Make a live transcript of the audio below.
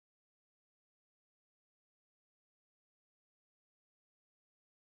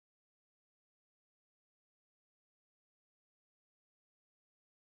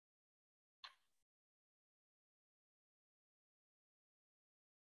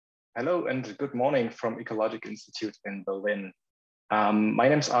Hello and good morning from Ecologic Institute in Berlin. My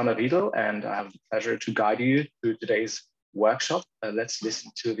name is Arne Riedel and I have the pleasure to guide you through today's workshop. Let's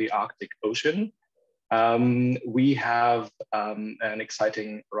listen to the Arctic Ocean. We have an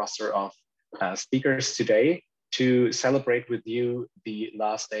exciting roster of speakers today to celebrate with you the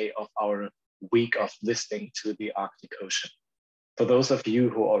last day of our week of listening to the Arctic Ocean. For those of you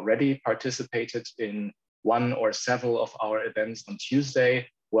who already participated in one or several of our events on Tuesday,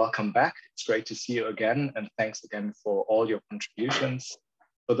 welcome back. It's great to see you again, and thanks again for all your contributions.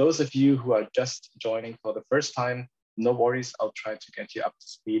 For those of you who are just joining for the first time, no worries, I'll try to get you up to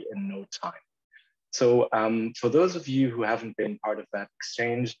speed in no time. So for those of you who haven't been part of that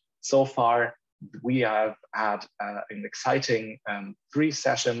exchange, so far we have had an exciting 3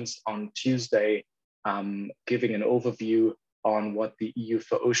 sessions on Tuesday, giving an overview on what the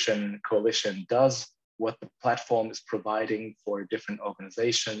EU4Ocean Coalition does, what the platform is providing for different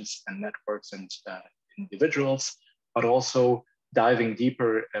organizations and networks and individuals, but also diving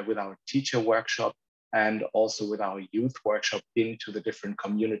deeper with our teacher workshop and also with our youth workshop into the different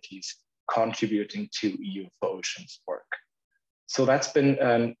communities contributing to EU4Ocean's work. So that's been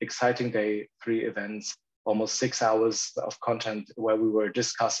an exciting day, 3 events, almost 6 hours of content where we were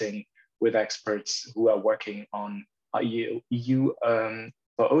discussing with experts who are working on EU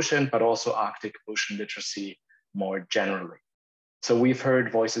for ocean, but also Arctic ocean literacy more generally. So we've heard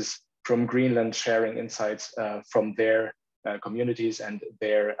voices from Greenland sharing insights from their communities and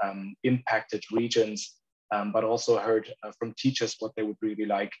their impacted regions, but also heard from teachers what they would really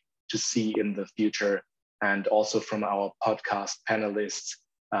like to see in the future, and also from our podcast panelists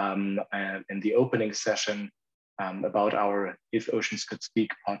in the opening session about our If Oceans Could Speak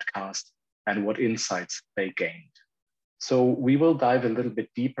podcast and what insights they gained. So we will dive a little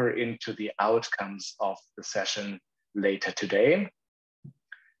bit deeper into the outcomes of the session later today.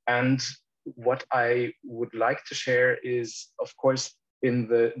 And what I would like to share is, of course,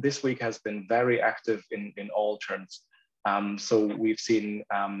 this week has been very active in all terms. So we've seen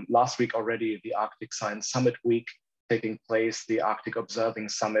last week already the Arctic Science Summit Week taking place, the Arctic Observing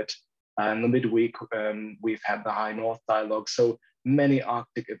Summit. In the midweek, we've had the High North Dialogue. So many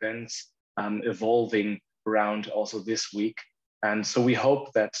Arctic events evolving around also this week. And so we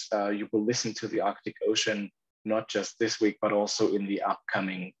hope that you will listen to the Arctic Ocean, not just this week, but also in the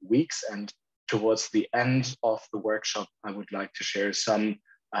upcoming weeks. And towards the end of the workshop, I would like to share some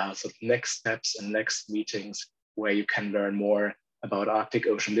sort of next steps and next meetings where you can learn more about Arctic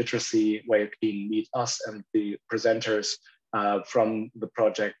ocean literacy, where you can meet us and the presenters from the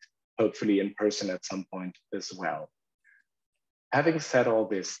project, hopefully in person at some point as well. Having said all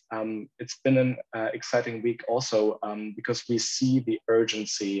this, it's been an exciting week also because we see the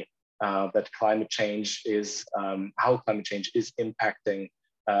urgency that climate change is, how climate change is impacting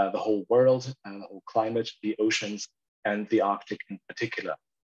the whole world, the whole climate, the oceans, and the Arctic in particular.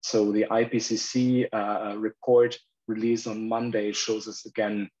 So the IPCC report released on Monday shows us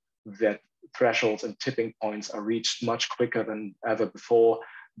again that thresholds and tipping points are reached much quicker than ever before,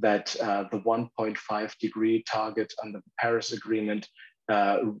 that the 1.5 degree target under the Paris Agreement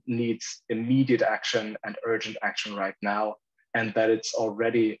needs immediate action and urgent action right now, and that it's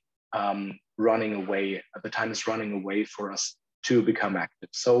already running away, the time is running away for us to become active.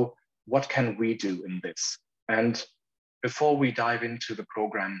 So what can we do in this? And before we dive into the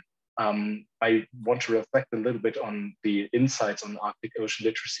program, I want to reflect a little bit on the insights on Arctic ocean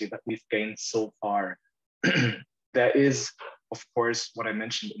literacy that we've gained so far. There is, of course, what I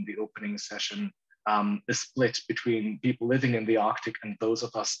mentioned in the opening session, a split between people living in the Arctic and those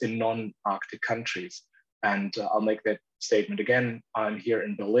of us in non-Arctic countries. And I'll make that statement again. I'm here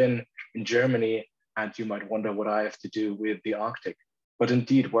in Berlin, in Germany, and you might wonder what I have to do with the Arctic. But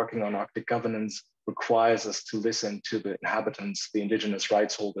indeed, working on Arctic governance requires us to listen to the inhabitants, the indigenous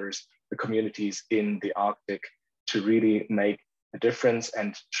rights holders, the communities in the Arctic, to really make a difference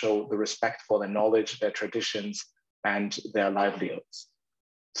and show the respect for their knowledge, their traditions, and their livelihoods.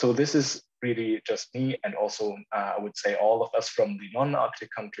 So this is really just me, and also I would say all of us from the non-Arctic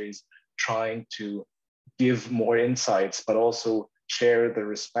countries trying to give more insights, but also share the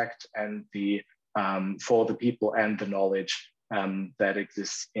respect and the for the people and the knowledge that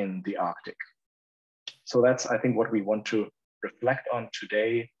exists in the Arctic. So that's, I think, what we want to reflect on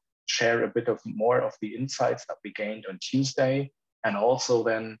today, share a bit of more of the insights that we gained on Tuesday, and also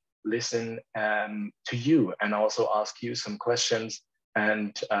then listen to you and also ask you some questions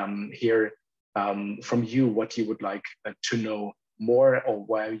and hear from you what you would like to know more, or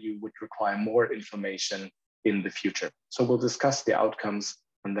where you would require more information in the future. So we'll discuss the outcomes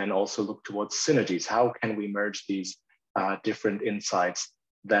and then also look towards synergies. How can we merge these different insights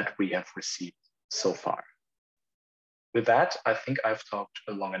that we have received so far. With that, I think I've talked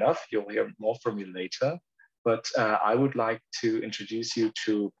long enough. You'll hear more from me later, but I would like to introduce you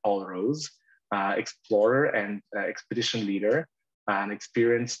to Paul Rose, explorer and expedition leader, an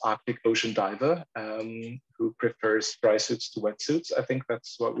experienced Arctic ocean diver who prefers dry suits to wetsuits. I think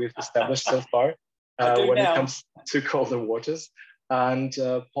that's what we've established so far when it comes to colder waters. And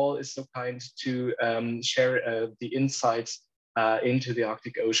Paul is so kind to share the insights into the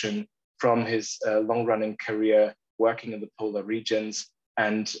Arctic Ocean from his long-running career working in the polar regions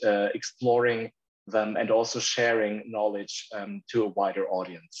and exploring them and also sharing knowledge to a wider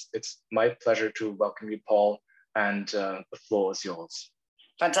audience. It's my pleasure to welcome you, Paul, and the floor is yours.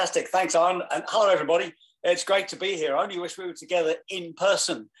 Fantastic. Thanks, Arne. And hello, everybody. It's great to be here. I only wish we were together in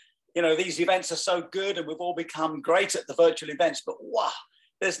person. You know, these events are so good and we've all become great at the virtual events, but wow,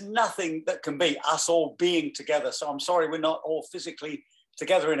 there's nothing that can beat us all being together. So I'm sorry we're not all physically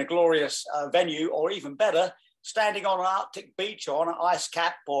together in a glorious venue, or even better, standing on an Arctic beach or on an ice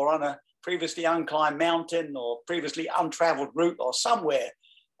cap or on a previously unclimbed mountain or previously untraveled route or somewhere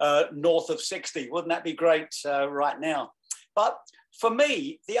north of 60. Wouldn't that be great right now? But for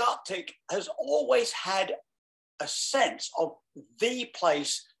me, the Arctic has always had a sense of the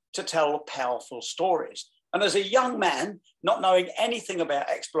place to tell powerful stories. And as a young man, not knowing anything about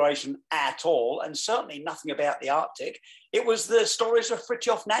exploration at all, and certainly nothing about the Arctic, it was the stories of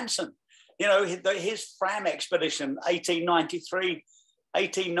Fridtjof Nansen. You know, his Fram expedition, 1893,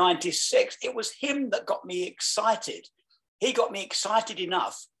 1896, it was him that got me excited. He got me excited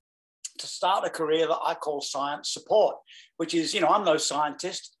enough to start a career that I call science support, which is, you know, I'm no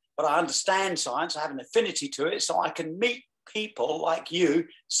scientist, but I understand science, I have an affinity to it, so I can meet people like you,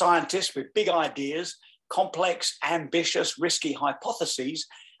 scientists with big ideas, complex, ambitious, risky hypotheses,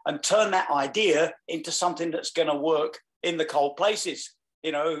 and turn that idea into something that's going to work in the cold places.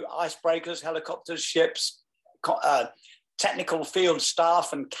 You know, icebreakers, helicopters, ships, technical field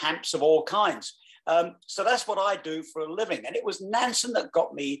staff, and camps of all kinds. So that's what I do for a living. And it was Nansen that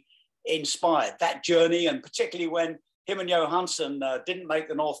got me inspired, that journey, and particularly when him and Johansen didn't make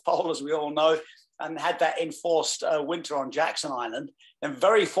the North Pole, as we all know, and had that enforced winter on Jackson Island. And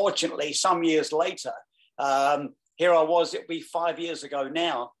very fortunately, some years later, here I was, it'd be 5 years ago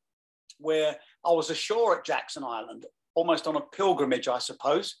now, where I was ashore at Jackson Island, almost on a pilgrimage, I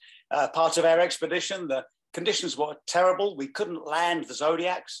suppose. Part of our expedition, the conditions were terrible. We couldn't land the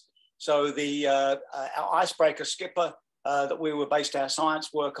Zodiacs. So the our icebreaker skipper that we were based our science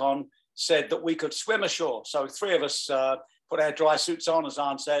work on said that we could swim ashore. So 3 of us put our dry suits on, as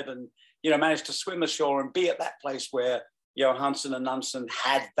Arne said, and managed to swim ashore and be at that place where Johansen and Nansen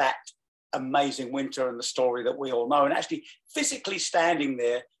had that amazing winter and the story that we all know. And actually physically standing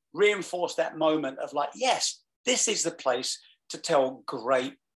there reinforced that moment of like, yes, this is the place to tell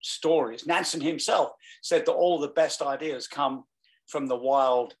great stories. Nansen himself said that all the best ideas come from the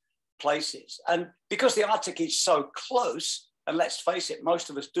wild places. And because the Arctic is so close, and let's face it, most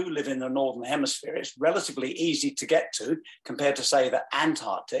of us do live in the Northern Hemisphere, it's relatively easy to get to compared to, say, the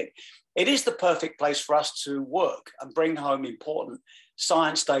Antarctic. It is the perfect place for us to work and bring home important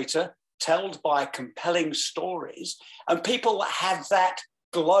science data, told by compelling stories, and people that have that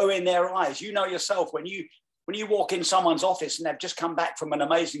glow in their eyes. You know yourself, when you walk in someone's office and they've just come back from an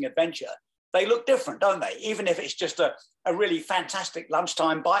amazing adventure, they look different, don't they? Even if it's just a really fantastic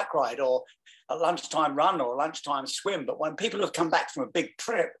lunchtime bike ride or a lunchtime run or a lunchtime swim. But when people have come back from a big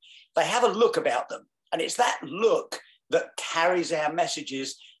trip, they have a look about them. And it's that look that carries our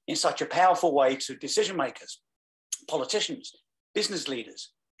messages in such a powerful way to decision makers, politicians, business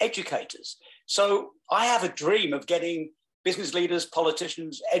leaders, educators. So I have a dream of getting business leaders,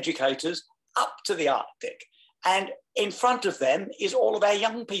 politicians, educators up to the Arctic. And in front of them is all of our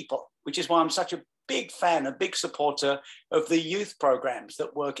young people, which is why I'm such a big fan, a big supporter of the youth programs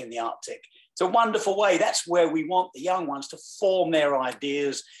that work in the Arctic. It's a wonderful way. That's where we want the young ones to form their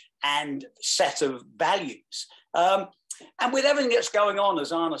ideas and set of values. And with everything that's going on,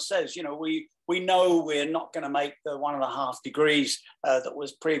 as Arne says, we know we're not going to make the 1.5 degrees that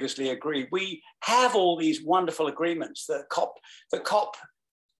was previously agreed. We have all these wonderful agreements, the COP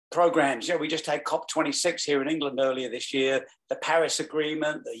programs. We just had COP26 here in England earlier this year, the Paris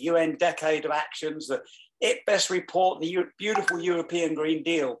Agreement, the UN Decade of Actions, the IPBES report, the beautiful European Green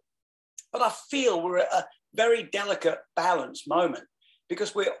Deal. But I feel we're at a very delicate balance moment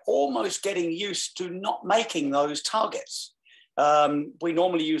because we're almost getting used to not making those targets. We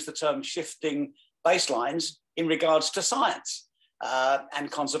normally use the term shifting baselines in regards to science and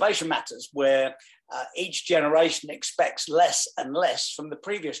conservation matters, where each generation expects less and less from the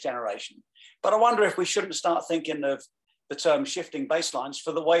previous generation. But I wonder if we shouldn't start thinking of the term shifting baselines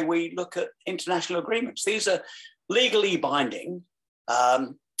for the way we look at international agreements. These are legally binding.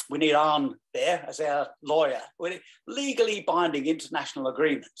 We need Arne there as our lawyer. Legally binding international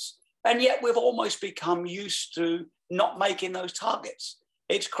agreements. And yet we've almost become used to not making those targets.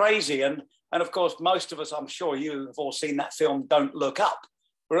 It's crazy. And of course, most of us, I'm sure you have all seen that film, Don't Look Up.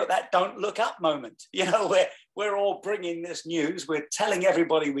 We're at that don't look up moment, you know, we're all bringing this news, we're telling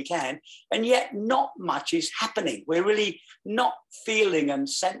everybody we can, and yet not much is happening. We're really not feeling and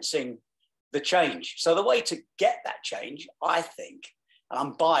sensing the change. So the way to get that change, I think, and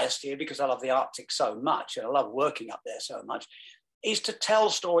I'm biased here because I love the Arctic so much, and I love working up there so much, is to tell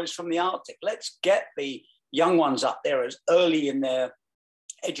stories from the Arctic. Let's get the young ones up there as early in their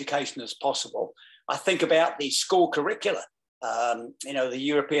education as possible. I think about the school curricula. You know, the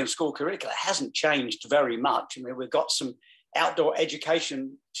European school curricula hasn't changed very much. I mean, we've got some outdoor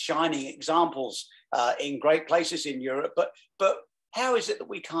education shining examples in great places in Europe, but how is it that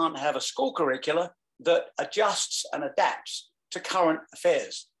we can't have a school curricula that adjusts and adapts to current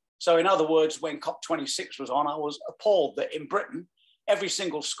affairs? So in other words, when COP26 was on, I was appalled that in Britain, every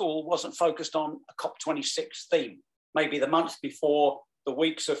single school wasn't focused on a COP26 theme, maybe the month before, the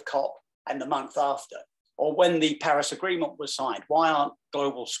weeks of COP, and the month after. Or when the Paris Agreement was signed, why aren't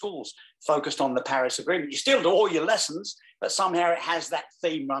global schools focused on the Paris Agreement? You still do all your lessons, but somehow it has that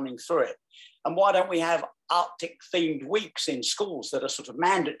theme running through it. And why don't we have Arctic themed weeks in schools that are sort of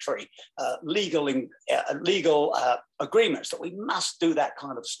mandatory, legal agreements that we must do that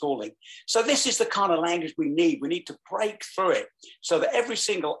kind of schooling? So this is the kind of language we need. We need to break through it so that every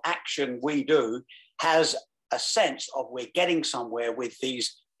single action we do has a sense of we're getting somewhere with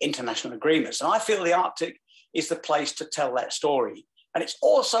these international agreements. And I feel the Arctic is the place to tell that story. And it's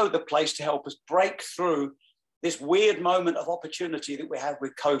also the place to help us break through this weird moment of opportunity that we have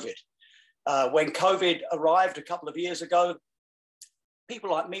with COVID. When COVID arrived a couple of years ago,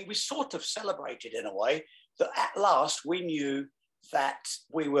 people like me, we sort of celebrated in a way that at last we knew that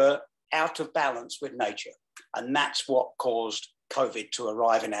we were out of balance with nature. And that's what caused COVID to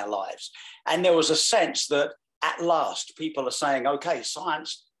arrive in our lives. And there was a sense that at last people are saying, okay,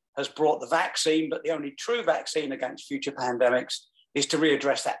 science has brought the vaccine, but the only true vaccine against future pandemics is to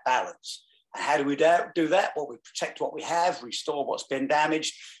readdress that balance. And how do we do that? Well, we protect what we have, restore what's been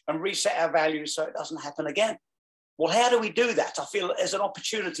damaged, and reset our values so it doesn't happen again. Well, how do we do that? I feel there's an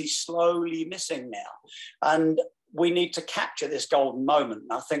opportunity slowly missing now. And we need to capture this golden moment.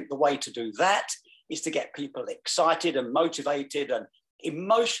 And I think the way to do that is to get people excited and motivated and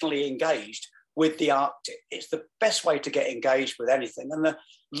emotionally engaged with the Arctic. It's the best way to get engaged with anything. And the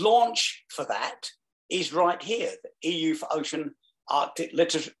launch for that is right here, the EU4Ocean Arctic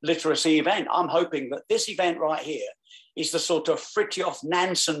Literacy event. I'm hoping that this event right here is the sort of Fridtjof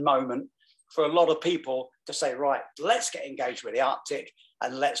Nansen moment for a lot of people to say, right, let's get engaged with the Arctic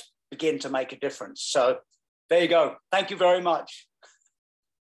and let's begin to make a difference. So there you go. Thank you very much.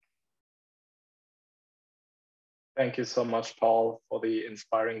 Thank you so much, Paul, for the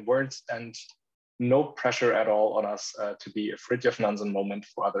inspiring words, and no pressure at all on us to be a Fridtjof Nansen moment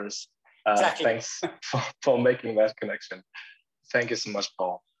for others. Exactly. Thanks for making that connection. Thank you so much,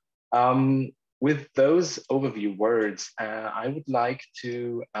 Paul. With those overview words, I would like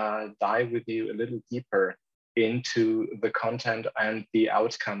to dive with you a little deeper into the content and the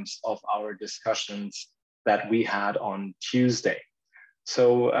outcomes of our discussions that we had on Tuesday.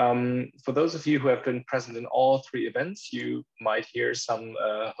 So for those of you who have been present in all three events, you might hear some,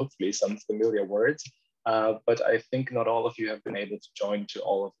 hopefully some familiar words, but I think not all of you have been able to join to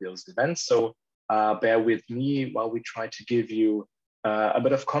all of those events. So bear with me while we try to give you a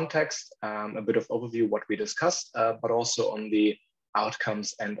bit of context, a bit of overview what we discussed, but also on the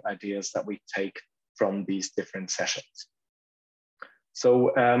outcomes and ideas that we take from these different sessions.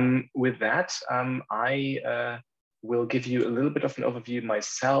 So with that, I will give you a little bit of an overview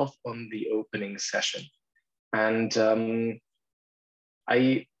myself on the opening session. And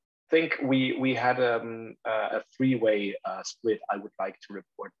I think we had a three-way split I would like to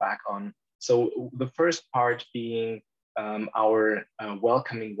report back on. So the first part being our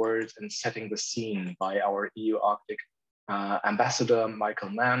welcoming words and setting the scene by our EU Arctic ambassador,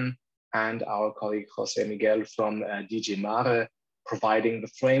 Michael Mann, and our colleague Jose Miguel from DG Mare, providing the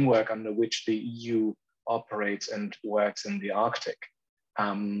framework under which the EU operates and works in the Arctic.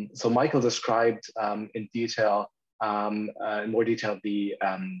 So Michael described in more detail the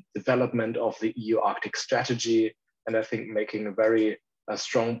development of the EU Arctic strategy, and I think making a very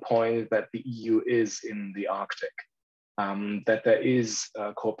strong point that the EU is in the Arctic, that there is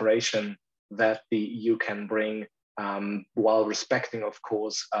cooperation that the EU can bring while respecting, of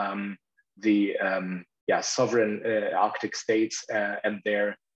course, the sovereign Arctic states and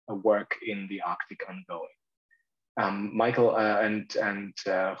their work in the Arctic ongoing. Michael and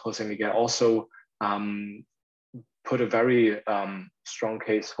Jose Miguel also put a very strong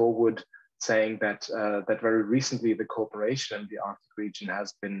case forward, saying that that very recently the cooperation in the Arctic region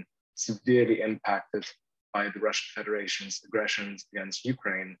has been severely impacted by the Russian Federation's aggressions against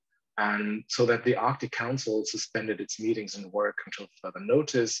Ukraine, and so that the Arctic Council suspended its meetings and work until further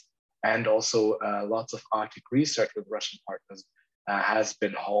notice, and also lots of Arctic research with Russian partners has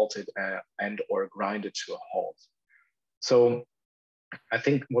been halted and or grinded to a halt. So I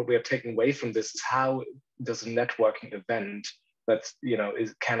think what we are taking away from this is how does a networking event that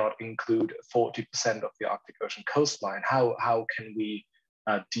cannot include 40% of the Arctic Ocean coastline, how can we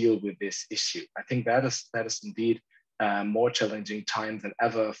deal with this issue? I think that is indeed a more challenging time than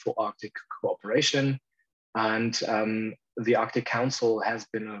ever for Arctic cooperation. And the Arctic Council has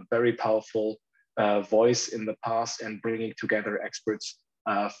been a very powerful voice in the past and bringing together experts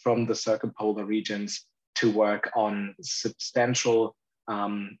from the circumpolar regions to work on substantial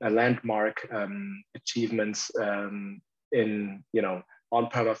landmark achievements in, on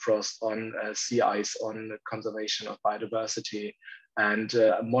permafrost, on sea ice, on conservation of biodiversity, and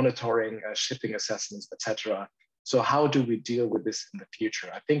monitoring shipping assessments, etc. So how do we deal with this in the future?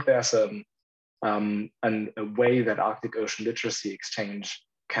 I think there's a way that Arctic Ocean Literacy Exchange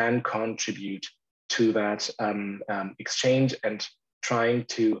can contribute to that exchange and trying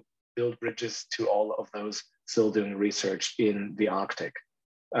to build bridges to all of those still doing research in the Arctic.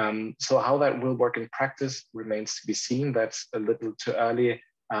 So how that will work in practice remains to be seen. That's a little too early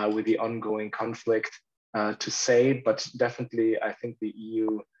with the ongoing conflict to say, but definitely I think the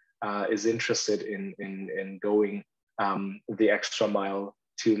EU is interested in going the extra mile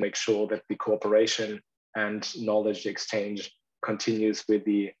to make sure that the cooperation and knowledge exchange continues with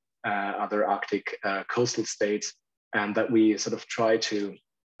the other Arctic coastal states, and that we sort of try to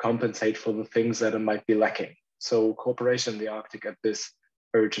compensate for the things that might be lacking. So cooperation in the Arctic at this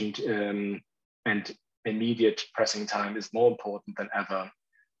urgent and immediate pressing time is more important than ever.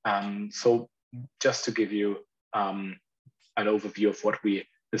 So just to give you an overview of what we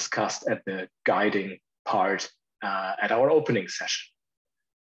discussed at the guiding part at our opening session.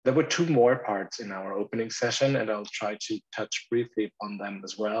 There were two more parts in our opening session, and I'll try to touch briefly upon them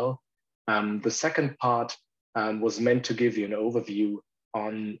as well. The second part was meant to give you an overview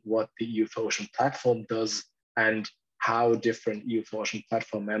on what the EU4Ocean platform does and how different EU4Ocean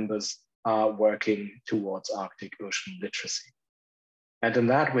platform members are working towards Arctic Ocean literacy. And in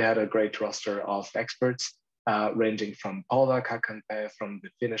that, we had a great roster of experts ranging from Paula Kakanpää from the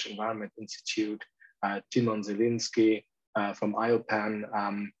Finnish Environment Institute, Timon Zielinski from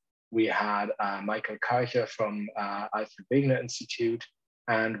IOPAN. We had Michael Karcher from Alfred Wegener Institute,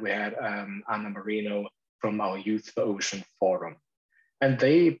 and we had Anna Marino from our Youth4Ocean Forum. And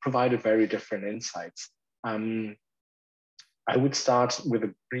they provided very different insights. I would start with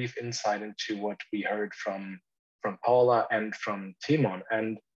a brief insight into what we heard from Paula and from Timon,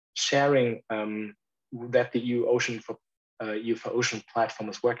 and sharing that the EU4Ocean platform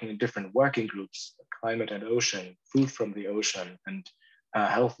is working in different working groups: climate and ocean, food from the ocean, and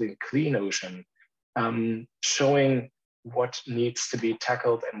healthy and clean ocean, showing what needs to be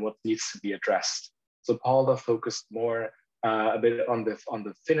tackled and what needs to be addressed. So Paula focused more a bit on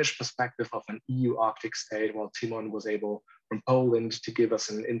the Finnish perspective of an EU Arctic state, while Timon was able from Poland to give us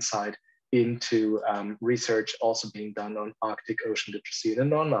an insight into research also being done on Arctic ocean literacy in a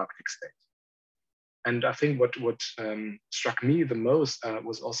non-Arctic state. And I think what struck me the most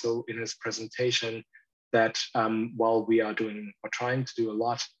was also in his presentation that while we are trying to do a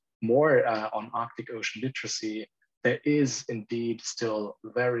lot more on Arctic ocean literacy, there is indeed still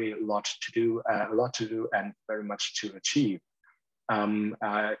a lot to do and very much to achieve.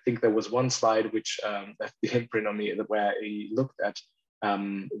 I think there was one slide which left the imprint on me, where he looked at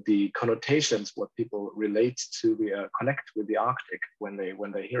the connotations, what people relate to connect with the Arctic when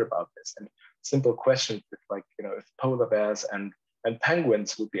they hear about this. And simple questions like, if polar bears and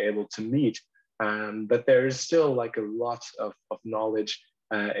penguins would be able to meet, but there is still like a lot of knowledge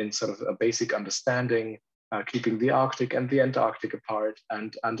in sort of a basic understanding, keeping the Arctic and the Antarctic apart,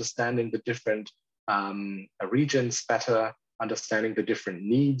 and understanding the different regions better, understanding the different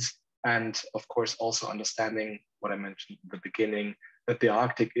needs, and of course also understanding what I mentioned at the beginning, that the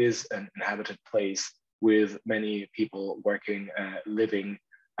Arctic is an inhabited place with many people working, living,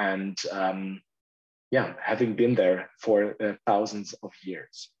 and having been there for thousands of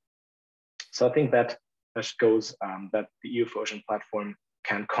years. So I think that shows that the EU4Ocean platform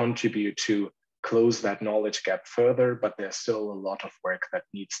can contribute to close that knowledge gap further, but there's still a lot of work that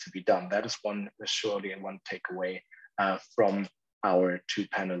needs to be done. That is surely one takeaway from our two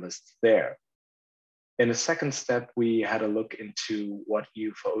panelists there. In a second step, we had a look into what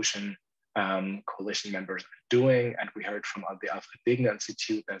EU4Ocean Coalition members are doing, and we heard from the Alfred Wegener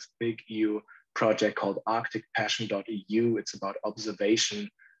Institute. There's a big EU project called arcticpassion.eu. It's about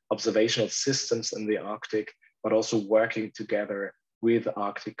observational systems in the Arctic, but also working together with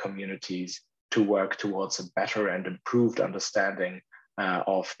Arctic communities to work towards a better and improved understanding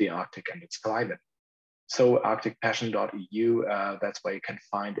of the Arctic and its climate. So arcticpassion.eu, that's where you can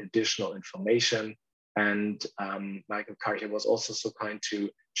find additional information. And Michael Cartier was also so kind to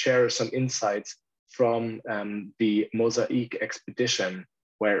share some insights from the Mosaic expedition,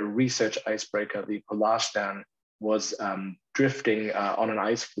 where a research icebreaker, the Polarstern, was drifting on an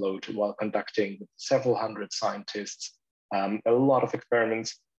ice float while conducting with several hundred scientists a lot of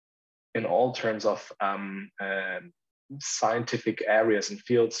experiments in all terms of scientific areas and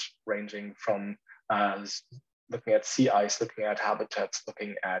fields, ranging from looking at sea ice, looking at habitats,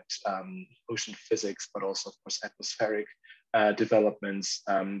 looking at ocean physics, but also, of course, atmospheric developments,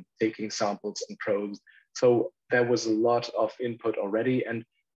 taking samples and probes. So there was a lot of input already, and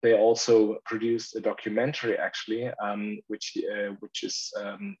they also produced a documentary, actually, which is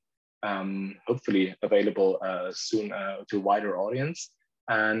hopefully available soon to a wider audience.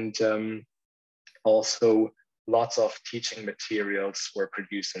 And also lots of teaching materials were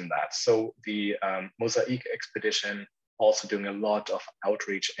produced in that. So the Mosaic expedition also doing a lot of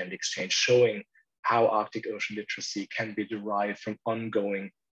outreach and exchange, showing how Arctic ocean literacy can be derived from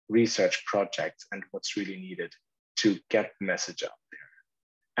ongoing research projects and what's really needed to get the message out there.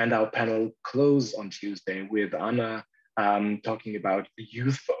 And our panel closed on Tuesday with Anna talking about the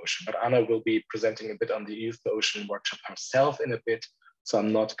Youth4Ocean, but Anna will be presenting a bit on the Youth4Ocean workshop herself in a bit, so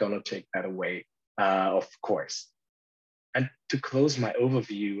I'm not gonna take that away, of course. And to close my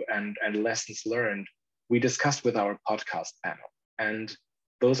overview and lessons learned, we discussed with our podcast panel. And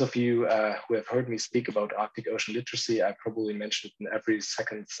those of you who have heard me speak about Arctic ocean literacy, I probably mentioned in every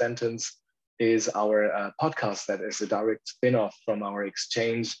second sentence, is our podcast that is a direct spin-off from our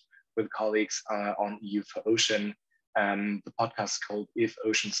exchange with colleagues on EU4Ocean. The podcast is called If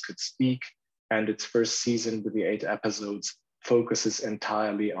Oceans Could Speak, and its first season with the 8 episodes focuses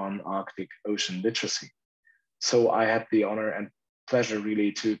entirely on Arctic ocean literacy. So I had the honor and pleasure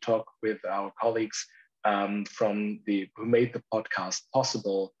really to talk with our colleagues who made the podcast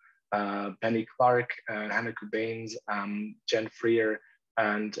possible, Penny Clark, Hannah Kubanes, Jen Freer,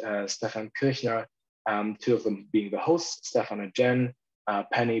 and Stefan Kirchner, 2 of them being the hosts, Stefan and Jen,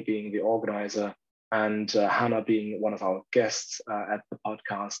 Penny being the organizer, and Hannah being one of our guests at the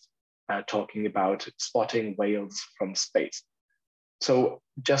podcast, talking about spotting whales from space. So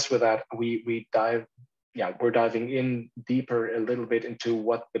just with that, we're diving in deeper a little bit into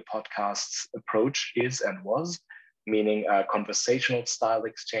what the podcast's approach is and was, meaning a conversational style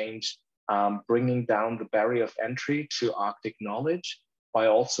exchange, bringing down the barrier of entry to Arctic knowledge by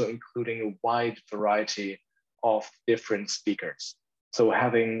also including a wide variety of different speakers. So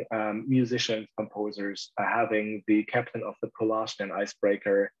having musicians, composers, having the captain of the Polarstern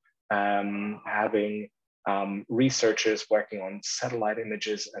icebreaker, having researchers working on satellite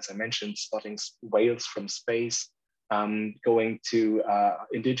images, as I mentioned, spotting whales from space, going to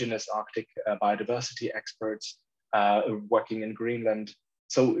indigenous Arctic biodiversity experts working in Greenland.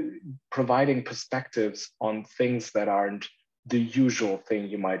 So providing perspectives on things that aren't the usual thing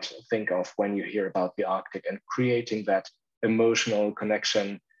you might think of when you hear about the Arctic, and creating that emotional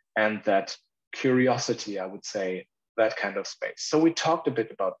connection and that curiosity, I would say, that kind of space. So we talked a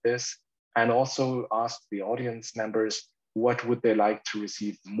bit about this and also asked the audience members what would they like to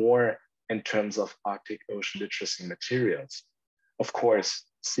receive more in terms of Arctic ocean literacy materials. Of course,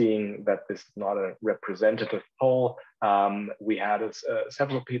 seeing that this is not a representative poll, we had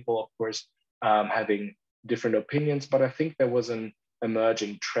several people, of course, having different opinions, but I think there was an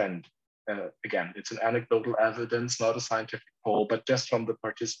emerging trend. Again, it's an anecdotal evidence, not a scientific poll, but just from the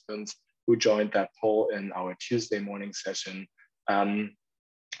participants who joined that poll in our Tuesday morning session,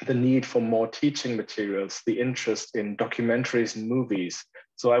 the need for more teaching materials, the interest in documentaries and movies.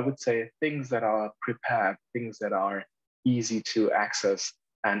 So I would say things that are prepared, things that are easy to access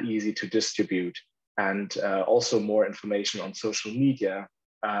and easy to distribute, and also more information on social media,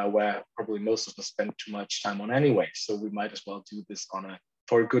 where probably most of us spend too much time on anyway. So we might as well do this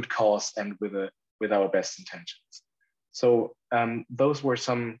for a good cause and with our best intentions. So those were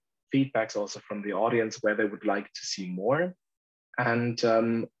some feedbacks also from the audience where they would like to see more. And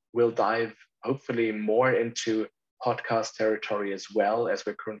we'll dive hopefully more into podcast territory as well, as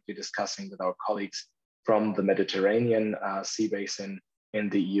we're currently discussing with our colleagues from the Mediterranean Sea Basin in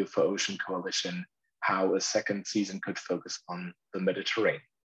the EU4Ocean Coalition, how a second season could focus on the Mediterranean.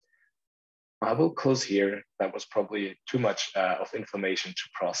 I will close here. That was probably too much of information to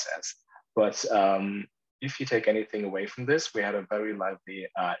process, but if you take anything away from this, we had a very lively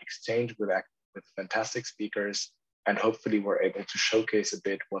exchange with fantastic speakers, and hopefully we're able to showcase a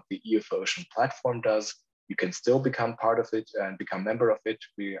bit what the EU4Ocean platform does. You can still become part of it and become a member of it.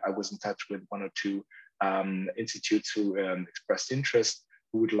 I was in touch with one or two institutes who expressed interest,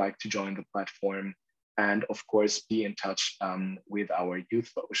 who would like to join the platform, and of course be in touch with our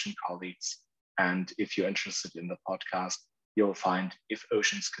Youth4Ocean colleagues. And if you're interested in the podcast, you'll find If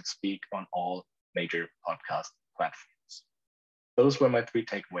Oceans Could Speak on all major podcast platforms. Those were my 3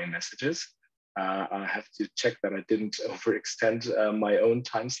 takeaway messages. I have to check that I didn't overextend my own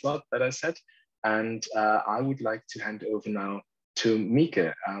time slot that I set. And I would like to hand over now to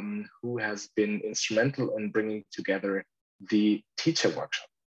Mieke, who has been instrumental in bringing together the teacher workshop.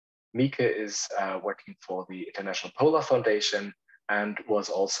 Mieke is working for the International Polar Foundation and was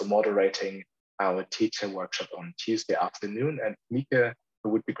also moderating our teacher workshop on Tuesday afternoon. And Mieke, it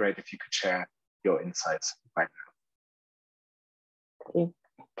would be great if you could share your insights right now. Okay.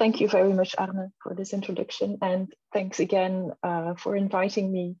 Thank you very much, Arne, for this introduction. And thanks again for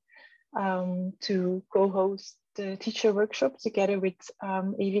inviting me to co-host the teacher workshop together with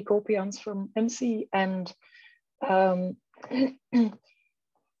Evie Kopians from MC and I'm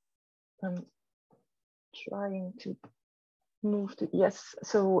trying to move to, yes.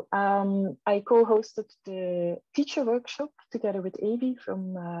 So I co-hosted the teacher workshop together with Evie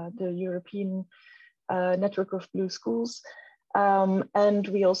from the European Network of Blue Schools. And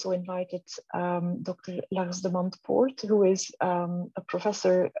we also invited Dr. Lars de Montpoort, who is a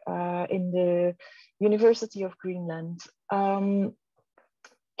professor in the University of Greenland.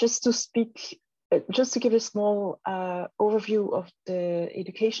 Just to give a small overview of the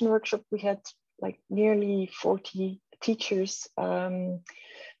education workshop, we had like nearly 40 teachers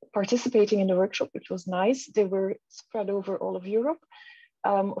participating in the workshop, which was nice. They were spread over all of Europe.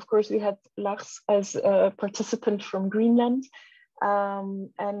 Of course, we had Lars as a participant from Greenland,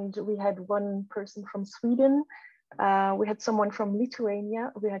 and we had one person from Sweden. We had someone from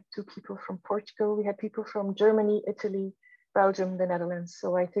Lithuania. We had 2 people from Portugal. We had people from Germany, Italy, Belgium, the Netherlands.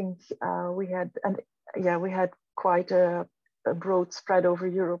 So I think we had quite a broad spread over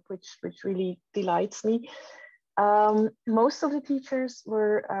Europe, which really delights me. Most of the teachers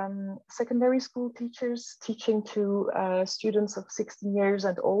were secondary school teachers teaching to students of 16 years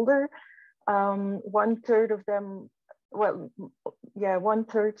and older. 1/3 of them, well, yeah,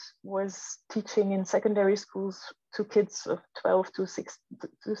 1/3 was teaching in secondary schools to kids of 12 to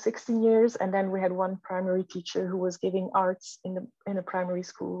 16 years. And then we had one primary teacher who was giving arts in a primary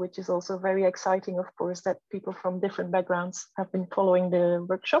school, which is also very exciting, of course, that people from different backgrounds have been following the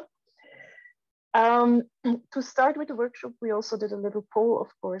workshop. To start with the workshop, we also did a little poll, of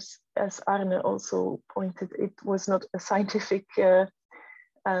course, as Arne also pointed. It was not a scientific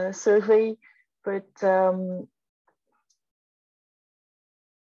survey, but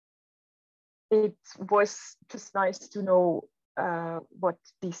it was just nice to know what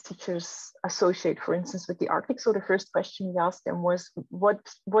these teachers associate, for instance, with the Arctic. So the first question we asked them was,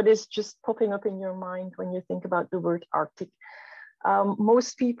 what is just popping up in your mind when you think about the word Arctic?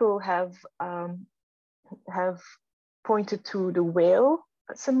 Most people have pointed to the whale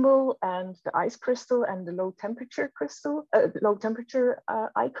symbol and the ice crystal and the low temperature crystal,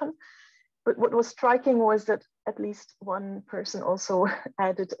 icon. But what was striking was that at least one person also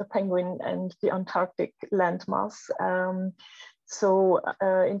added a penguin and the Antarctic landmass. So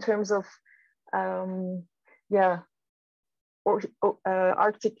in terms of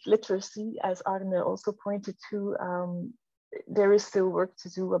Arctic literacy, as Arne also pointed to, there is still work to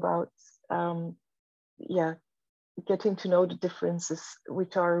do about getting to know the differences,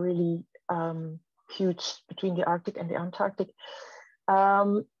 which are really huge between the Arctic and the Antarctic.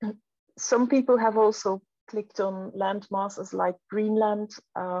 Some people have also clicked on land masses like Greenland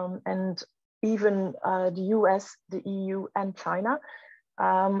and even the US, the EU and China.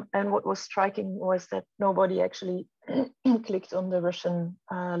 And what was striking was that nobody actually clicked on the Russian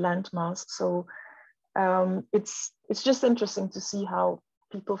landmass. So it's just interesting to see how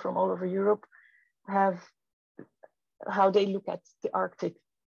people from all over Europe how they look at the Arctic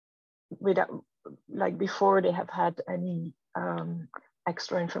without, like, before they have had any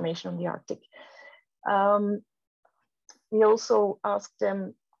extra information on the Arctic. We also asked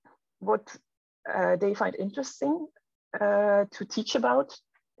them what they find interesting to teach about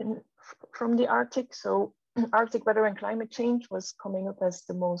from the Arctic. So Arctic weather and climate change was coming up as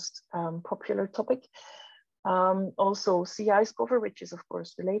the most popular topic. Also sea ice cover, which is of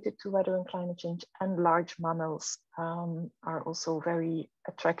course related to weather and climate change, and large mammals are also very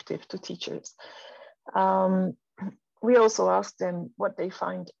attractive to teachers. We also asked them what they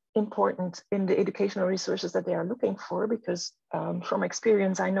find important in the educational resources that they are looking for, because from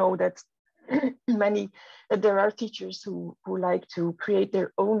experience, I know that that there are teachers who like to create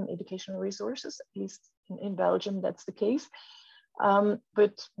their own educational resources, at least in Belgium, that's the case.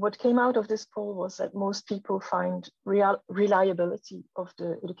 But what came out of this poll was that most people find reliability of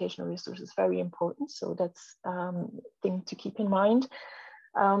the educational resources very important. So that's a thing to keep in mind.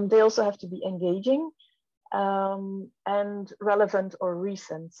 They also have to be engaging and relevant or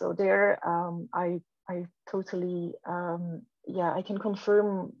recent. So there, I totally, yeah, I can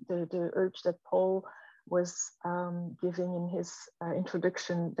confirm the urge that Paul was giving in his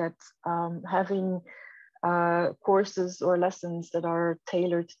introduction, that having courses or lessons that are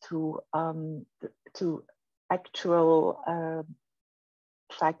tailored to actual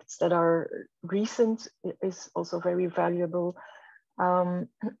facts that are recent is also very valuable.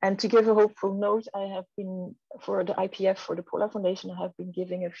 And to give a hopeful note, I have been, for the IPF, for the Polar Foundation, I have been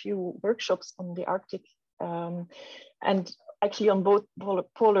giving a few workshops on the Arctic and actually on both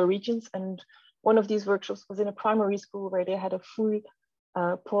polar regions. And one of these workshops was in a primary school where they had a full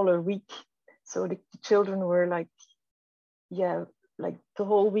polar week. So the children were like, yeah, like the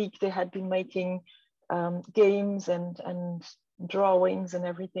whole week they had been making games and drawings and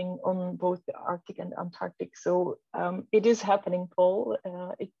everything on both the Arctic and Antarctic. So it is happening, Paul.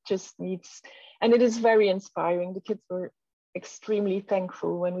 It just needs, and it is very inspiring. The kids were extremely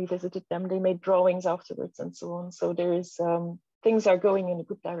thankful when we visited them. They made drawings afterwards and so on. So there is, things are going in a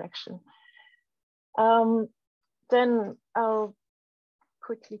good direction. Then I'll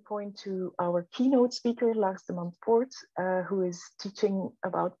quickly point to our keynote speaker, Lars de Montpoort, who is teaching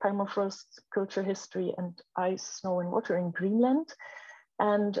about permafrost, culture history, and ice, snow, and water in Greenland.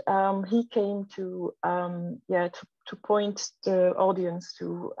 And he came to point the audience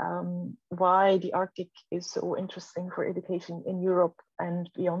to why the Arctic is so interesting for education in Europe and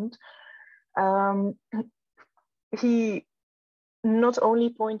beyond. He not only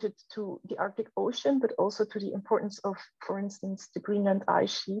pointed to the Arctic Ocean, but also to the importance of, for instance, the Greenland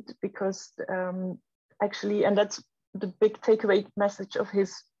ice sheet, because actually, and that's the big takeaway message of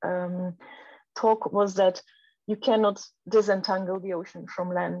his talk, was that you cannot disentangle the ocean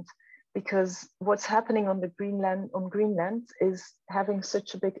from land, because what's happening on Greenland is having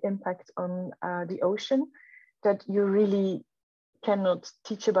such a big impact on the ocean that you really cannot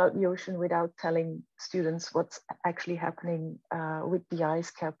teach about the ocean without telling students what's actually happening with the ice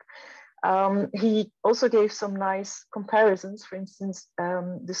cap. He also gave some nice comparisons, for instance,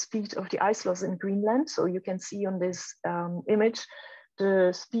 the speed of the ice loss in Greenland. So you can see on this image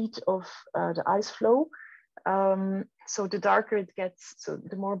the speed of the ice flow. So the darker it gets, so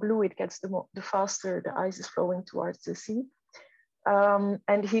the more blue it gets, the faster the ice is flowing towards the sea.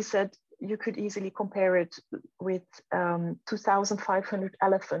 And he said you could easily compare it with 2,500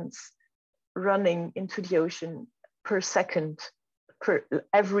 elephants running into the ocean per second,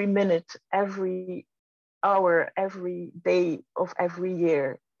 every minute, every hour, every day of every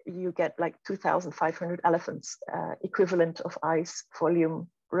year. You get like 2,500 elephants equivalent of ice volume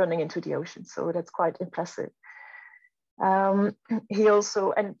running into the ocean. So that's quite impressive. He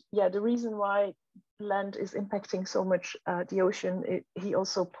also, and yeah, the reason why land is impacting so much the ocean, he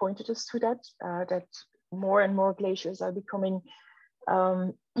also pointed us to that, that more and more glaciers are becoming,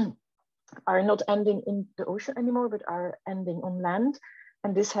 are not ending in the ocean anymore, but are ending on land.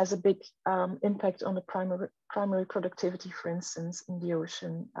 And this has a big impact on the primary productivity, for instance, in the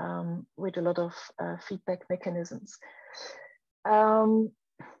ocean, with a lot of feedback mechanisms.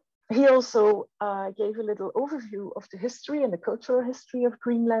 He also gave a little overview of the history and the cultural history of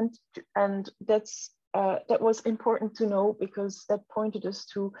Greenland. And that was important to know, because that pointed us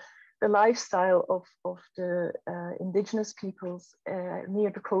to the lifestyle of the indigenous peoples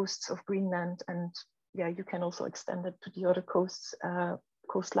near the coasts of Greenland. And yeah, you can also extend it to the other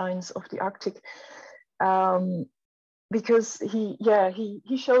coastlines of the Arctic. Because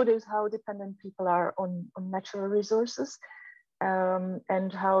he showed us how dependent people are on natural resources.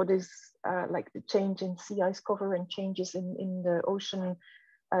 And how this, like the change in sea ice cover and changes in the ocean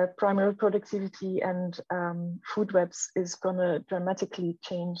primary productivity and food webs is gonna dramatically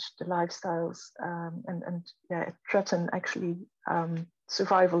change the lifestyles and threaten actually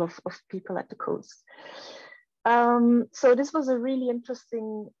survival of people at the coast. So this was a really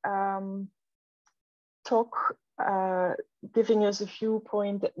interesting talk giving us a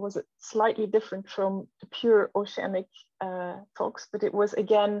viewpoint that was slightly different from the pure oceanic talks, but it was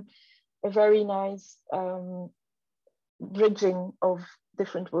again a very nice bridging of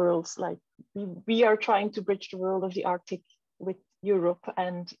different worlds. Like we are trying to bridge the world of the Arctic with Europe,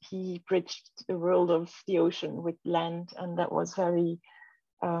 and he bridged the world of the ocean with land, and that was very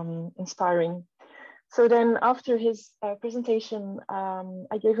inspiring. So then after his presentation,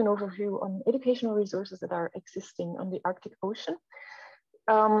 I gave an overview on educational resources that are existing on the Arctic Ocean.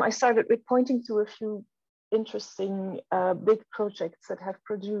 I started with pointing to a few interesting big projects that have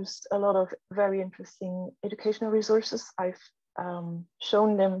produced a lot of very interesting educational resources. I've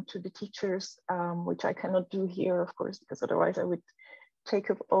shown them to the teachers, which I cannot do here, of course, because otherwise I would take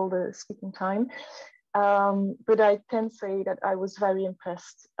up all the speaking time. But I can say that I was very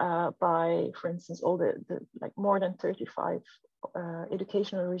impressed by, for instance, all the like more than 35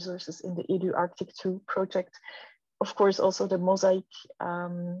 educational resources in the EDU Arctic 2 project. Of course, also the Mosaic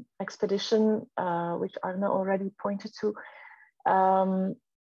expedition, which Arne already pointed to.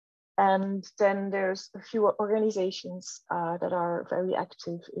 And then there's a few organizations that are very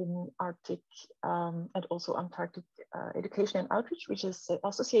active in Arctic and also Antarctic education and outreach, which is the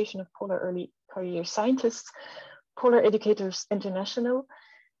Association of Polar Early Career Scientists, Polar Educators International.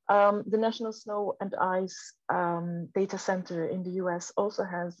 The National Snow and Ice Data Center in the US also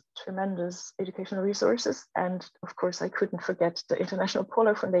has tremendous educational resources. And of course, I couldn't forget the International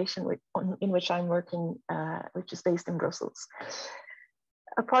Polar Foundation in which I'm working, which is based in Brussels.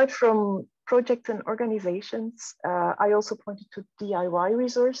 Apart from projects and organizations, I also pointed to DIY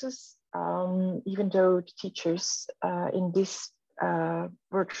resources, even though the teachers in this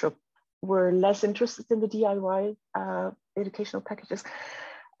workshop were less interested in the DIY educational packages.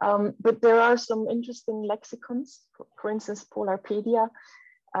 But there are some interesting lexicons, for instance, Polarpedia.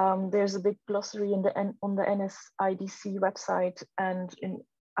 There's a big glossary on the NSIDC website, and in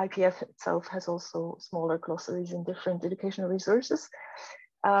IPF itself has also smaller glossaries in different educational resources.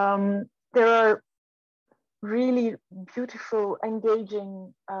 There are really beautiful,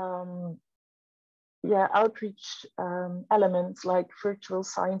 engaging outreach elements like virtual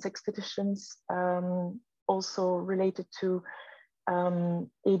science expeditions, also related to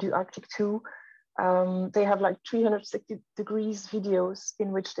EDU Arctic 2. They have like 360 degrees videos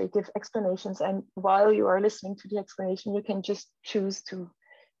in which they give explanations, and while you are listening to the explanation, you can just choose to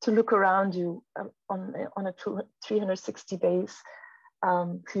look around you on a 360 base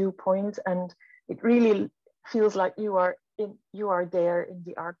viewpoint, and it really feels like you are there in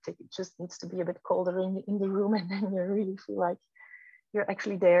the Arctic. It just needs to be a bit colder in the room, and then you really feel like you're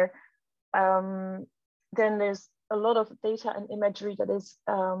actually there. Then there's a lot of data and imagery that is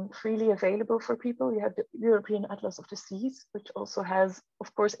freely available for people. You have the European Atlas of the Seas, which also has,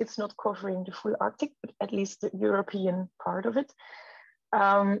 of course, it's not covering the full Arctic, but at least the European part of it.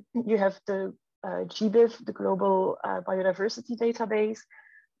 You have the GBIF, the Global Biodiversity Database,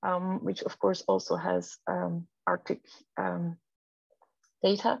 which of course also has Arctic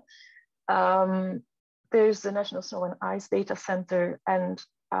data. There's the National Snow and Ice Data Center, and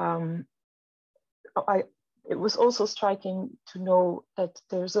it was also striking to know that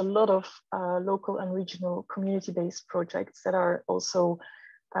there's a lot of local and regional community-based projects that are also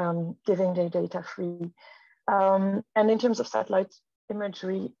giving their data free. And in terms of satellite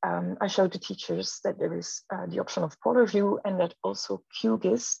imagery, I showed the teachers that there is the option of Polar View, and that also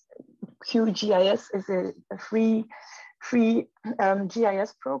QGIS is a free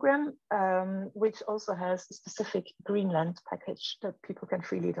GIS program, which also has a specific Greenland package that people can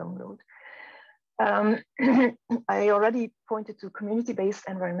freely download. I already pointed to community-based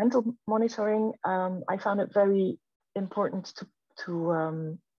environmental monitoring. I found it very important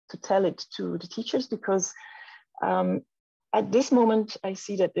to tell it to the teachers, because at this moment, I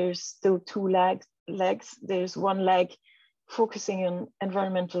see that there's still two legs. There's one leg focusing on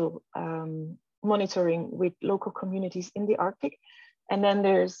environmental monitoring with local communities in the Arctic. And then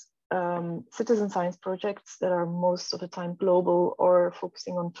there's citizen science projects that are most of the time global or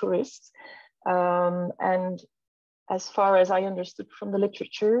focusing on tourists. And as far as I understood from the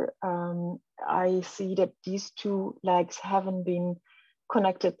literature, I see that these two legs haven't been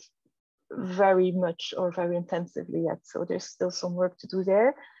connected very much or very intensively yet. So there's still some work to do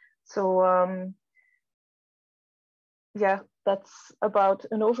there. So yeah, that's about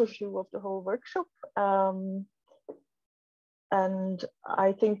an overview of the whole workshop. And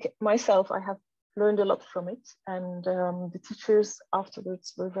I think myself, I have learned a lot from it. And the teachers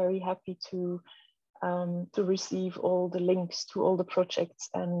afterwards were very happy to receive all the links to all the projects.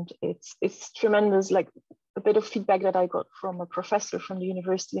 And it's tremendous. Like a bit of feedback that I got from a professor from the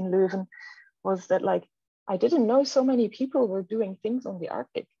university in Leuven was that, like, I didn't know so many people were doing things on the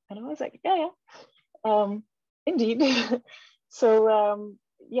Arctic. And I was like, yeah, indeed. So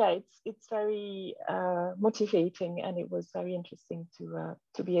yeah, it's very motivating, and it was very interesting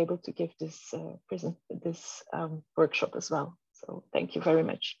to be able to give this workshop as well. So thank you very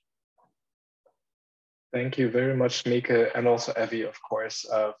much. Thank you very much, Mika, and also Evie, of course,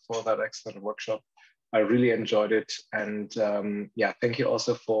 for that excellent workshop. I really enjoyed it, and yeah, thank you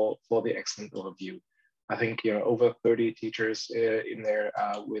also for the excellent overview. I think over 30 teachers in there,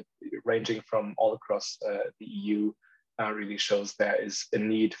 with ranging from all across the EU, really shows there is a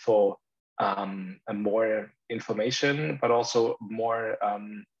need for more information, but also more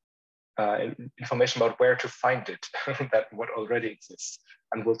information about where to find it, that what already exists.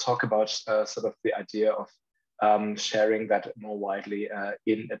 And we'll talk about sort of the idea of sharing that more widely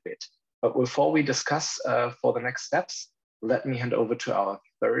in a bit. But before we discuss for the next steps, let me hand over to our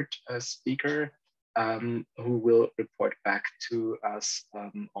third speaker, who will report back to us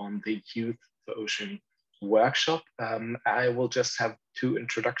on the Youth4Ocean workshop. I will just have two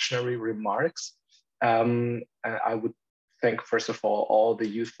introductory remarks. I would thank, first of all the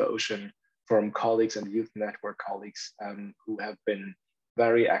Youth4Ocean Forum colleagues and Youth Network colleagues who have been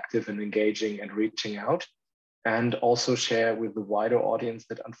very active and engaging and reaching out, and also share with the wider audience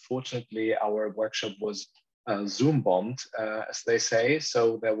that unfortunately our workshop was Zoom bombed, as they say.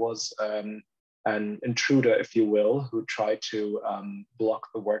 So there was an intruder, if you will, who tried to block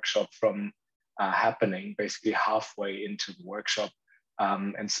the workshop from happening, basically halfway into the workshop,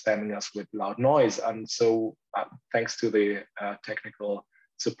 and spamming us with loud noise. And so thanks to the technical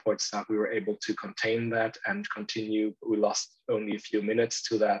support staff, we were able to contain that and continue. We lost only a few minutes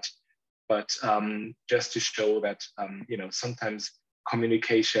to that, but just to show that sometimes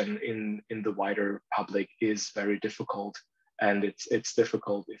communication in the wider public is very difficult, and it's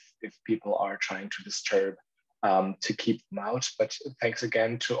difficult if people are trying to disturb to keep them out. But thanks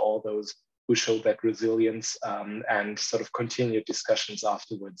again to all those who showed that resilience and sort of continued discussions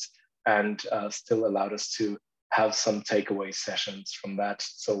afterwards, and still allowed us to have some takeaway sessions from that.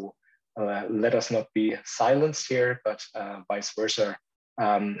 So let us not be silenced here, but vice versa,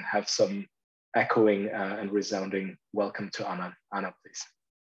 have some echoing and resounding welcome to Anna. Anna, please.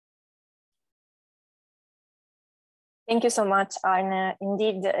 Thank you so much, Arne.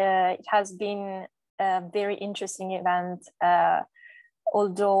 Indeed, it has been a very interesting event,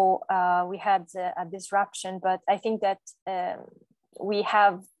 although we had a disruption, but I think that we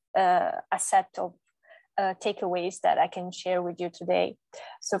have a set of takeaways that I can share with you today.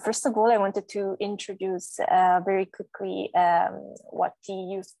 So first of all, I wanted to introduce very quickly what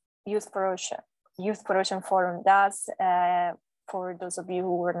the Youth4Ocean Forum does, for those of you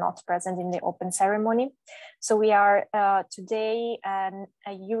who were not present in the open ceremony. So we are today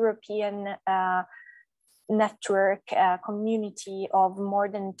a European network community of more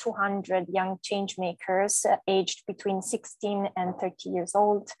than 200 young change makers aged between 16 and 30 years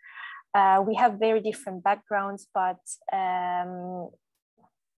old. We have very different backgrounds, but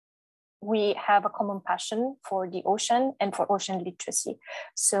we have a common passion for the ocean and for ocean literacy.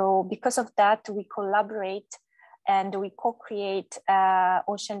 So because of that, we collaborate and we co-create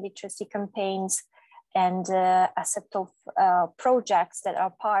ocean literacy campaigns and a set of projects that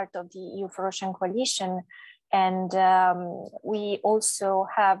are part of the EU4Ocean Coalition. And we also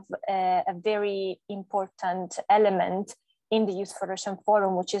have a very important element in the Youth4Ocean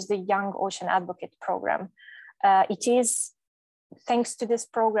Forum, which is the Young Ocean Advocate Program. It is, thanks to this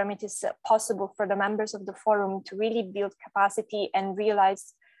program, it is possible for the members of the forum to really build capacity and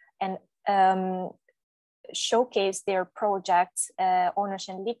realize and showcase their projects on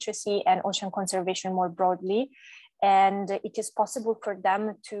ocean literacy and ocean conservation more broadly. And it is possible for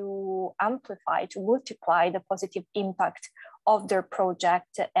them to amplify, to multiply the positive impact of their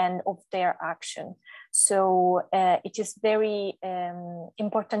project and of their action. So it is very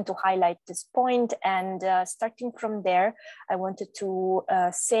important to highlight this point. And starting from there, I wanted to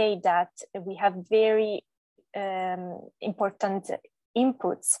say that we have very important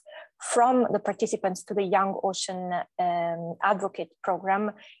inputs from the participants to the Young Ocean Advocate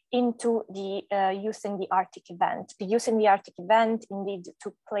Program into the Youth in the Arctic event. The Youth in the Arctic event indeed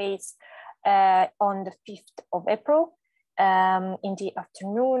took place on the 5th of April in the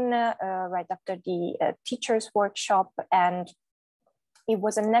afternoon, right after the teachers' workshop. And it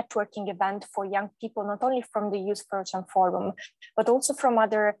was a networking event for young people, not only from the Youth4Ocean Forum, but also from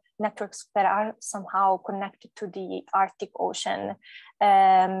other networks that are somehow connected to the Arctic Ocean,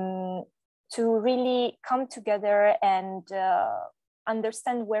 to really come together and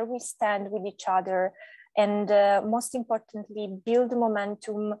understand where we stand with each other, and most importantly, build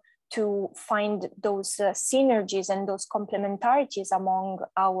momentum to find those synergies and those complementarities among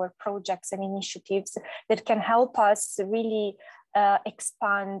our projects and initiatives that can help us really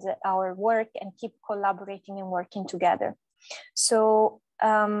expand our work and keep collaborating and working together. So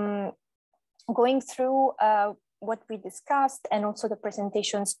going through what we discussed and also the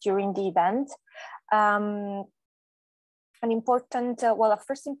presentations during the event, a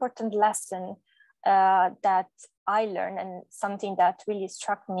first important lesson that I learned, and something that really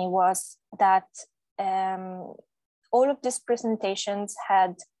struck me, was that all of these presentations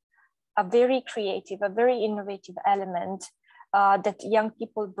had a very creative, a very innovative element that young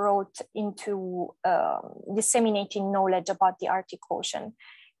people brought into disseminating knowledge about the Arctic Ocean.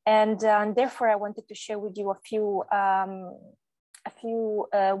 And therefore, I wanted to share with you a few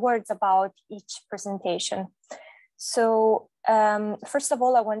words about each presentation. So first of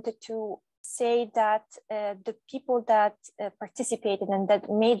all, I wanted to say that the people that participated and that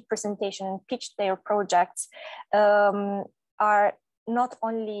made presentation and pitched their projects are not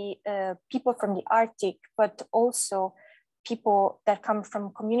only people from the Arctic, but also people that come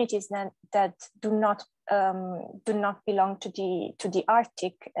from communities that do not belong to the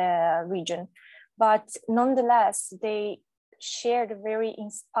Arctic region, but nonetheless they shared very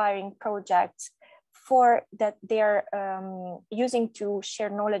inspiring projects that they are using to share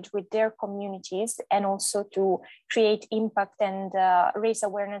knowledge with their communities and also to create impact and raise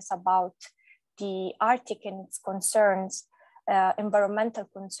awareness about the Arctic and its concerns, environmental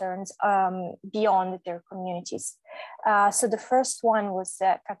concerns beyond their communities. So the first one was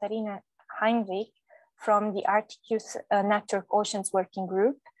Katharina Heinrich from the Arctic Youth Network Oceans Working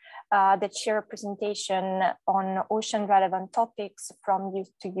Group that shared a presentation on ocean relevant topics from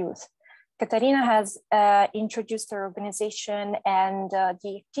youth to youth. Katharina has introduced her organization and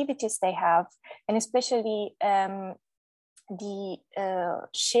the activities they have, and especially the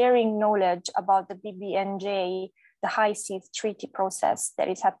sharing knowledge about the BBNJ, the High Seas Treaty process that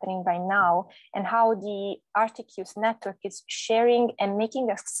is happening right now, and how the Arctic Youth Network is sharing and making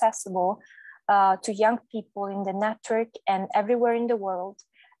accessible to young people in the network and everywhere in the world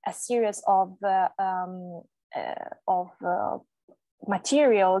a series of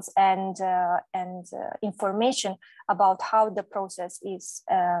materials and information about how the process is,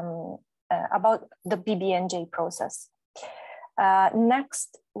 about the BBNJ process.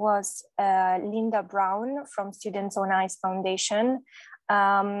 Next was Linda Brown from Students on Ice Foundation,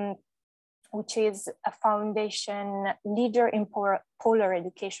 which is a foundation leader in polar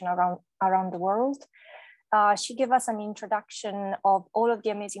education around the world. She gave us an introduction of all of the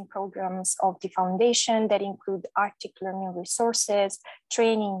amazing programs of the foundation that include Arctic learning resources,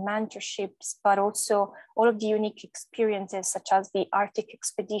 training, mentorships, but also all of the unique experiences such as the Arctic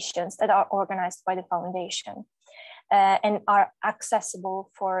expeditions that are organized by the foundation and are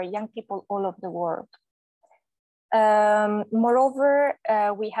accessible for young people all over the world. Moreover,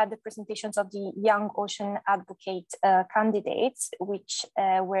 we had the presentations of the young ocean advocate candidates, which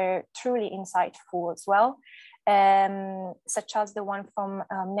were truly insightful as well, such as the one from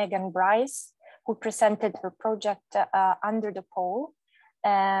Megan Bryce, who presented her project Under the Pole,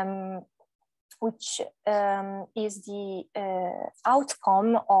 which is the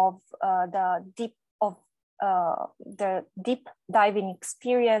outcome of the deep diving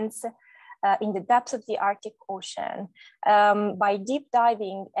experience in the depths of the Arctic Ocean. By deep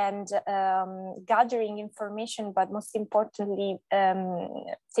diving and gathering information, but most importantly,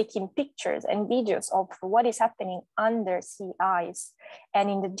 taking pictures and videos of what is happening under sea ice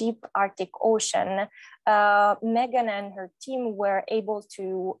and in the deep Arctic Ocean, Megan and her team were able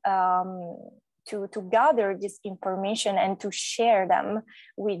to gather this information and to share them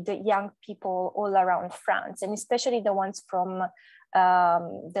with the young people all around France, and especially the ones from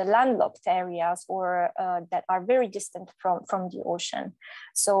the landlocked areas or that are very distant from the ocean.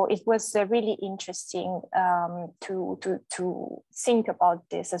 So it was really interesting to think about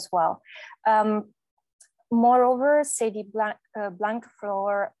this as well. Moreover, Sadie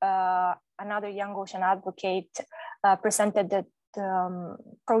Blancfleur, another young ocean advocate, presented the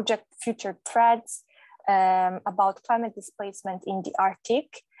project Future Threads about climate displacement in the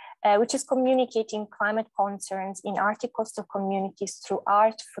Arctic, which is communicating climate concerns in Arctic coastal communities through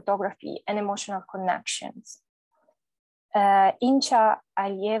art, photography, and emotional connections. Incha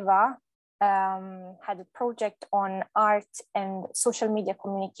Alieva had a project on art and social media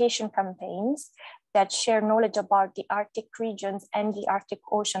communication campaigns that share knowledge about the Arctic regions and the Arctic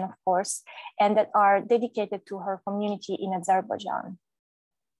Ocean, of course, and that are dedicated to her community in Azerbaijan.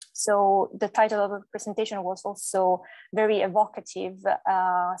 So the title of the presentation was also very evocative,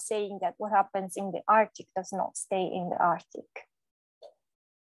 saying that what happens in the Arctic does not stay in the Arctic.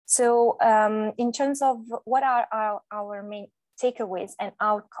 So in terms of what are our main takeaways and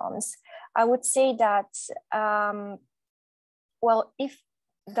outcomes, I would say that, well, if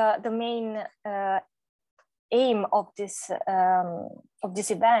the main aim of this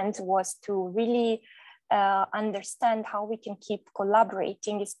event was to really understand how we can keep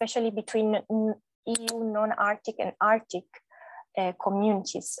collaborating, especially between EU non-Arctic and Arctic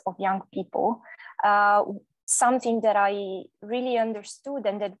communities of young people. Something that I really understood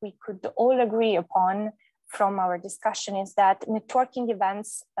and that we could all agree upon from our discussion is that networking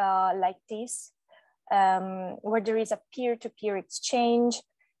events like this, where there is a peer-to-peer exchange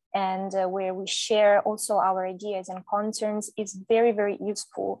and where we share also our ideas and concerns, is very, very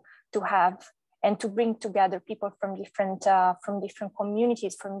useful to have and to bring together people from different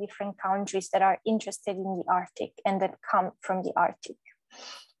communities, from different countries that are interested in the Arctic and that come from the Arctic.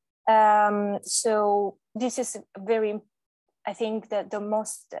 So this is very, I think, the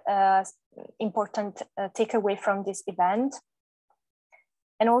most important takeaway from this event.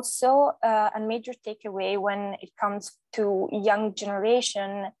 And also a major takeaway when it comes to young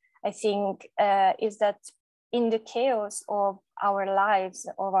generation, I think, is that in the chaos of our lives,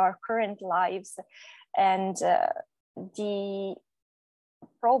 of our current lives, and the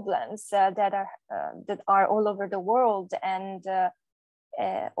problems that are all over the world, and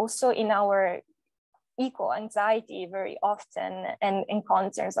also in our eco-anxiety very often, and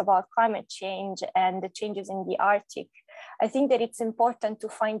concerns about climate change and the changes in the Arctic, I think that it's important to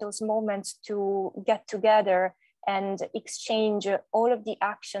find those moments to get together and exchange all of the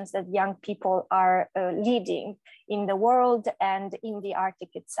actions that young people are leading in the world and in the Arctic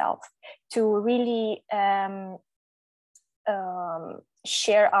itself, to really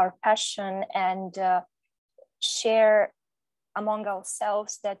share our passion and share among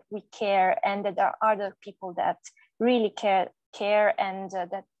ourselves that we care, and that there are other people that really care and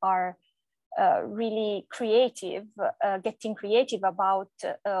that are really creative, getting creative about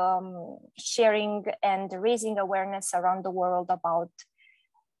sharing and raising awareness around the world about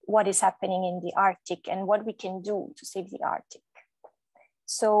what is happening in the Arctic and what we can do to save the Arctic.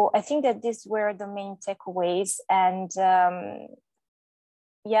 So I think that these were the main takeaways. And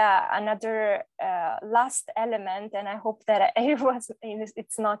yeah, another last element, and I hope that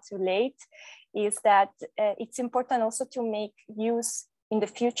it's not too late, is that it's important also to make use in the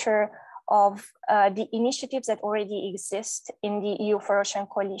future of the initiatives that already exist in the EU4Ocean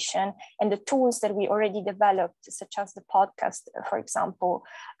Coalition and the tools that we already developed, such as the podcast, for example.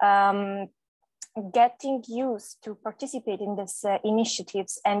 Getting used to participate in these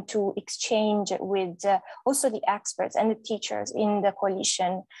initiatives and to exchange with also the experts and the teachers in the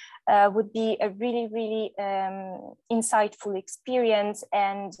coalition would be a really, really insightful experience,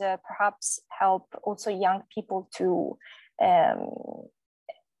 and perhaps help also young people to,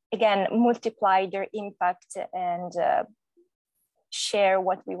 again, multiply their impact and share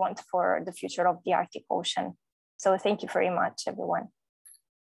what we want for the future of the Arctic Ocean. So thank you very much, everyone.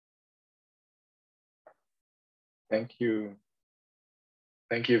 Thank you.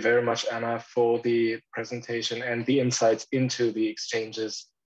 Thank you very much, Anna, for the presentation and the insights into the exchanges.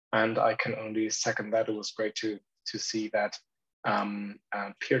 And I can only second that. It was great to see that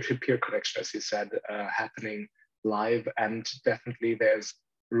peer-to-peer connection, as you said, happening live, and definitely there's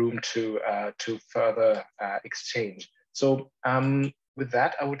room to further exchange. So with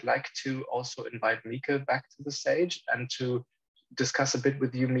that, I would like to also invite Mika back to the stage and to discuss a bit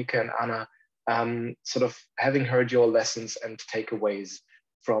with you, Mika and Anna, sort of having heard your lessons and takeaways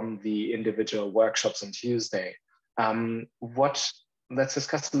from the individual workshops on Tuesday. Let's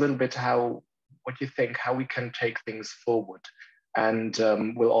discuss a little bit what you think, how we can take things forward. And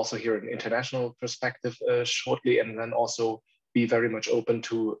we'll also hear an international perspective shortly, and then also be very much open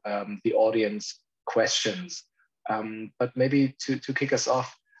to the audience questions. But maybe to kick us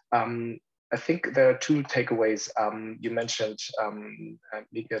off, I think there are two takeaways. You mentioned,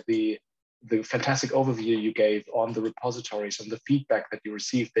 Mika, the fantastic overview you gave on the repositories and the feedback that you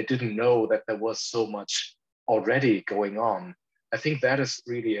received. They didn't know that there was so much already going on. I think that is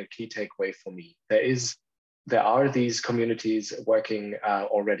really a key takeaway for me. There are these communities working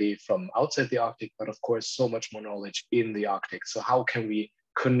already from outside the Arctic, but of course, so much more knowledge in the Arctic. So how can we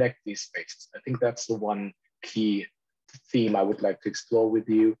connect these spaces? I think that's the one key theme I would like to explore with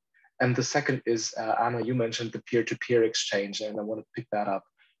you. And the second is, Anna, you mentioned the peer-to-peer exchange, and I want to pick that up.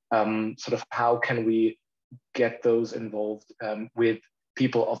 Sort of how can we get those involved with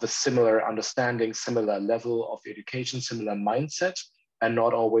people of a similar understanding, similar level of education, similar mindset, and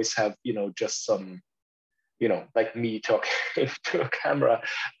not always have, just some, like me talking to a camera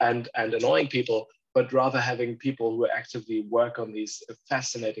and annoying people, but rather having people who actively work on these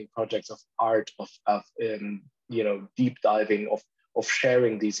fascinating projects of art, of deep diving, of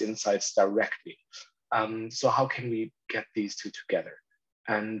sharing these insights directly. So how can we get these two together?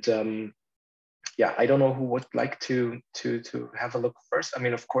 And yeah, I don't know who would like to have a look first. I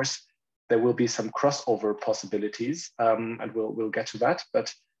mean, of course, there will be some crossover possibilities, and we'll get to that.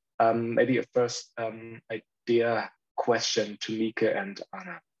 But maybe a first idea question to Mike and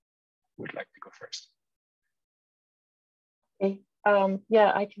Arne. Who would like to go first? Okay.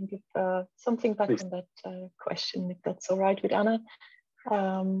 Yeah, I can give something back Please. On that question, if that's all right with Anna.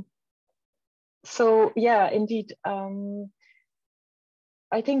 So yeah, indeed.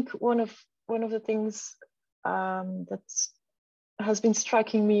 I think one of the things that has been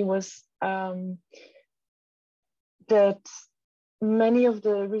striking me was that many of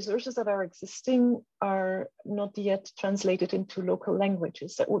the resources that are existing are not yet translated into local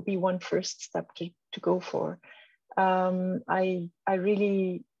languages. That would be one first step to go for. I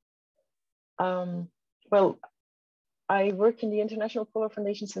really, well, I work in the International Polar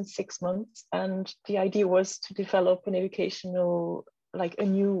Foundation since 6 months, and the idea was to develop an educational, like a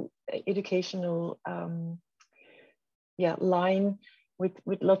new educational line with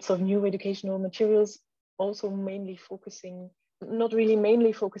lots of new educational materials, also mainly focusing, not really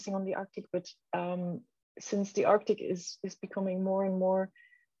mainly focusing on the Arctic, but since the Arctic is becoming more and more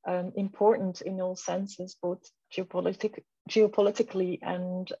important in all senses, both geopolitically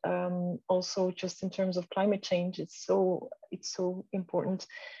and also just in terms of climate change, it's so important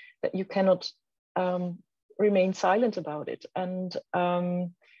that you cannot remain silent about it. And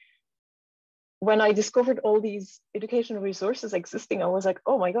when I discovered all these educational resources existing, I was like,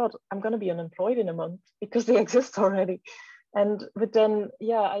 oh my God, I'm going to be unemployed in a month because they exist already. But then,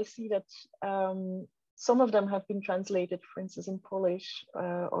 yeah, I see that some of them have been translated, for instance, in Polish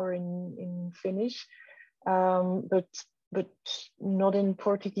or in Finnish, but not in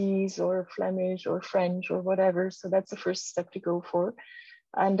Portuguese or Flemish or French or whatever. So that's the first step to go for.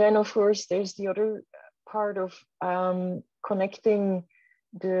 And then, of course, there's the other part of connecting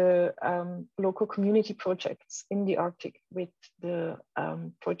the local community projects in the Arctic with the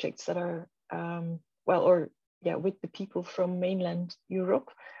projects that are, with the people from mainland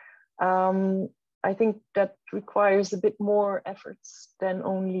Europe. I think that requires a bit more efforts than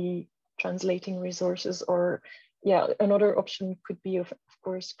only translating resources, or another option could be, of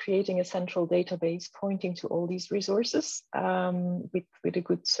course, creating a central database pointing to all these resources with a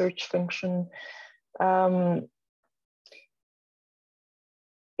good search function.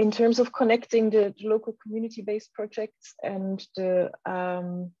 In terms of connecting the local community-based projects and the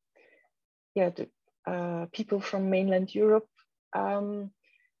people from mainland Europe,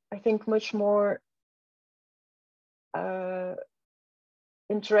 I think much more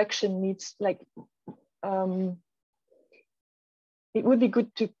interaction needs, like, it would be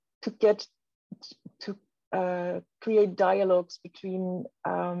good to get to create dialogues between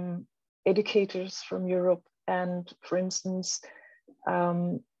educators from Europe and, for instance,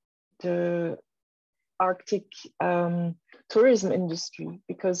 the Arctic tourism industry,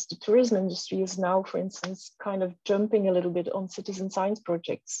 because the tourism industry is now, for instance, kind of jumping a little bit on citizen science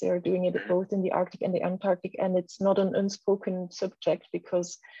projects. They're doing it both in the Arctic and the Antarctic, and it's not an unspoken subject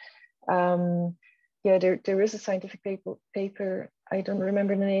because, there is a scientific paper. I don't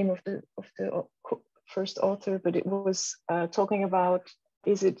remember the name of the first author, but it was talking about,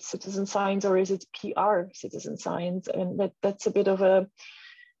 is it citizen science or is it PR citizen science? And that's a bit of a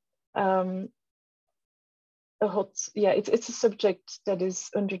hot, it's a subject that is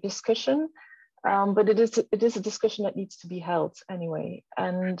under discussion, but it is a discussion that needs to be held anyway.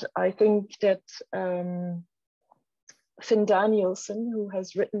 And I think that Finn Danielson, who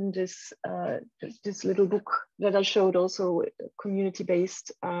has written this little book that I showed, also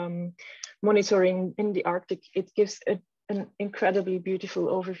community-based monitoring in the Arctic, it gives an incredibly beautiful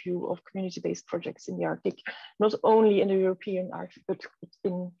overview of community-based projects in the Arctic, not only in the European Arctic, but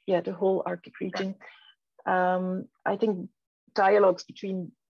in the whole Arctic region. I think dialogues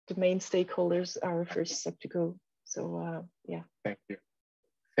between the main stakeholders are a first step to go. So Thank you.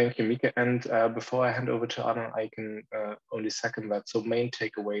 Thank you, Mika. And before I hand over to Arne, I can only second that. So main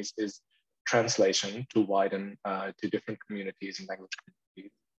takeaways is translation to widen to different communities and language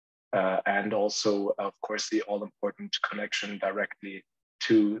communities. And also, of course, the all-important connection directly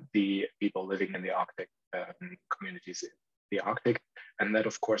to the people living in the Arctic, communities in the Arctic. And that,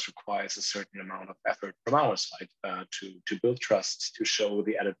 of course, requires a certain amount of effort from our side to build trust, to show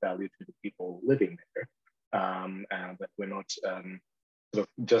the added value to the people living there, and that we're not sort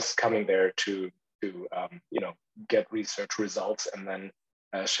of just coming there to get research results and then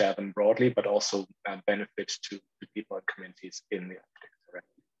share them broadly, but also benefit to people and communities in the Arctic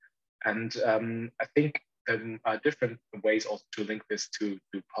directly. And I think different ways also to link this to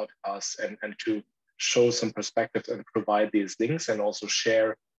podcasts and to show some perspectives and provide these links and also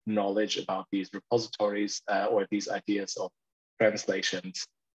share knowledge about these repositories or these ideas of translations.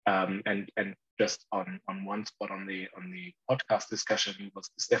 And just on one spot on the podcast discussion was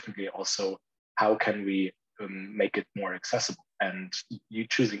definitely also how can we make it more accessible. And you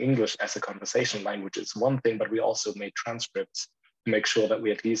choosing English as a conversation language is one thing, but we also made transcripts to make sure that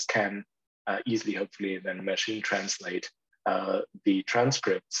we at least can easily, hopefully, then machine translate the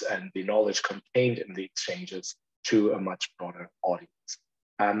transcripts and the knowledge contained in the exchanges to a much broader audience.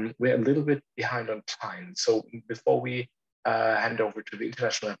 We're a little bit behind on time. So before we hand over to the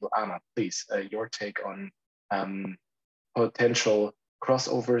international level, Anna, please, your take on potential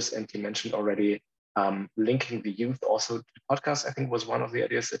crossovers. And you mentioned already linking the youth also to podcasts, I think was one of the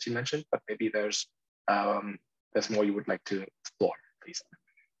ideas that you mentioned, but maybe there's more you would like to explore, please.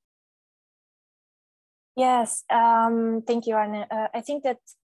 Yes, thank you, Arne. I think that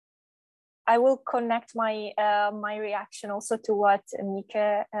I will connect my my reaction also to what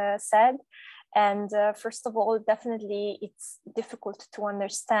Mika said. And first of all, definitely it's difficult to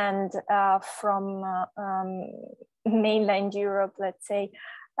understand from mainland Europe, let's say,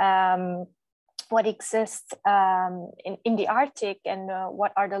 what exists in the Arctic and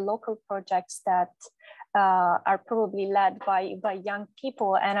what are the local projects that are probably led by young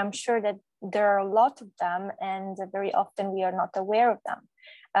people. And I'm sure that there are a lot of them, and very often we are not aware of them.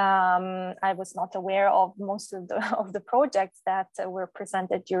 I was not aware of most of the projects that were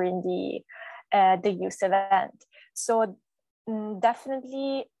presented during the youth event. So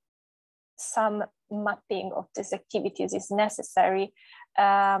definitely some mapping of these activities is necessary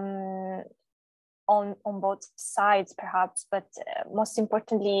on both sides, perhaps, but most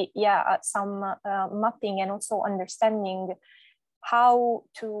importantly, yeah, some mapping and also understanding how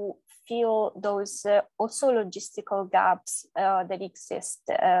to fill those also logistical gaps that exist,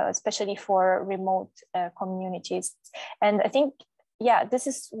 especially for remote communities. And I think, yeah, this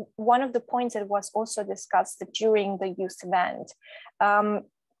is one of the points that was also discussed during the youth event.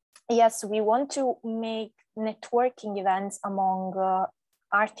 Yes, we want to make networking events among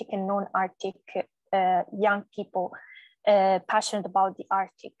Arctic and non-Arctic young people passionate about the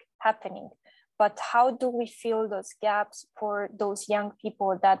Arctic happening. But how do we fill those gaps for those young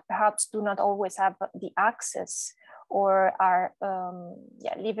people that perhaps do not always have the access or are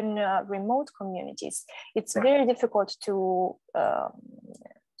live in remote communities? It's very difficult to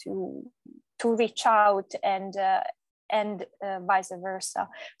reach out and vice versa.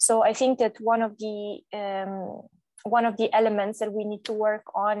 So I think that one of the elements that we need to work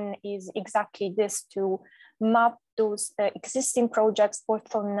on is exactly this, to map those existing projects,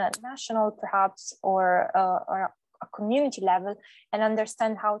 both from national perhaps or a community level, and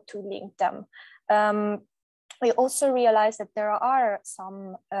understand how to link them. We also realize that there are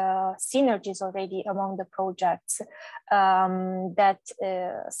some synergies already among the projects, that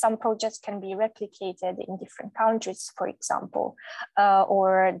some projects can be replicated in different countries, for example,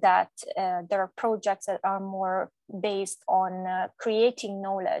 or that there are projects that are more based on creating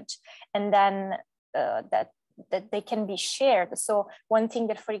knowledge, and then that they can be shared. So one thing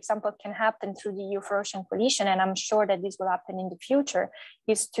that, for example, can happen through the EU4Ocean Coalition, and I'm sure that this will happen in the future,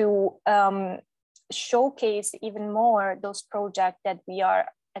 is to showcase even more those projects that we are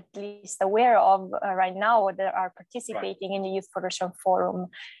at least aware of right now, or that are participating in the EU4Ocean Forum.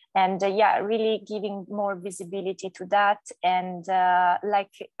 And really giving more visibility to that. And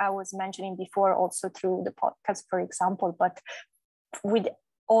like I was mentioning before, also through the podcast, for example, but with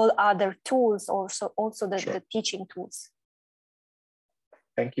all other tools, also the teaching tools.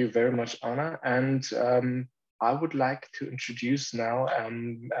 Thank you very much, Anna. And I would like to introduce now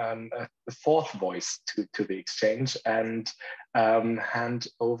the fourth voice to the exchange and hand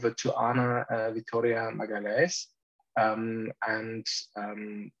over to Ana Victoria Magalhães.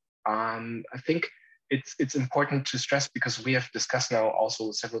 I think it's important to stress, because we have discussed now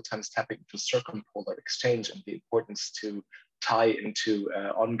also several times tapping into circumpolar exchange and the importance to tie into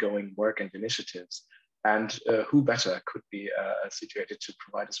ongoing work and initiatives. And who better could be situated to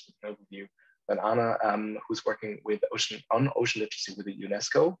provide us with an overview than Anna, who's working with on ocean literacy with the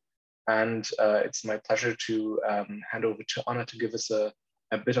UNESCO. And it's my pleasure to hand over to Anna to give us a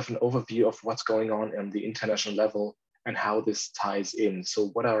bit of an overview of what's going on the international level and how this ties in. So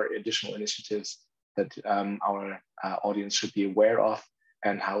what are additional initiatives that our audience should be aware of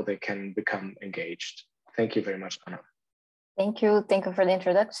and how they can become engaged? Thank you very much, Anna. Thank you for the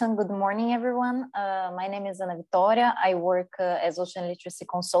introduction. Good morning, everyone. My name is Ana Vitória. I work as Ocean Literacy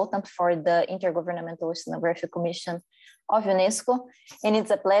Consultant for the Intergovernmental Oceanography Commission of UNESCO, and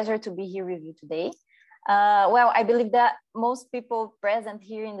it's a pleasure to be here with you today. Well, I believe that most people present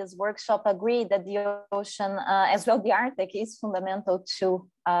here in this workshop agree that the ocean, as well the Arctic, is fundamental to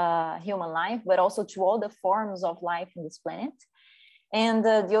human life, but also to all the forms of life in this planet. And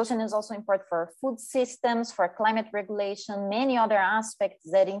the ocean is also important for food systems, for climate regulation, many other aspects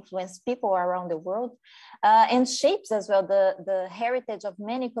that influence people around the world, and shapes as well the heritage of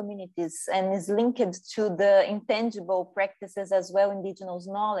many communities, and is linked to the intangible practices as well, indigenous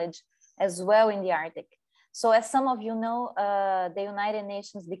knowledge, as well in the Arctic. So as some of you know, the United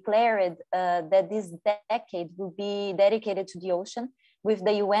Nations declared that this decade will be dedicated to the ocean with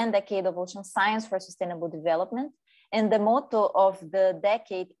the UN Decade of Ocean Science for Sustainable Development. And the motto of the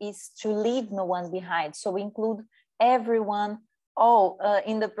decade is to leave no one behind. So we include everyone, all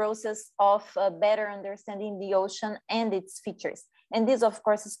in the process of better understanding the ocean and its features. And this, of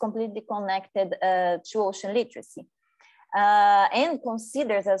course, is completely connected to ocean literacy. And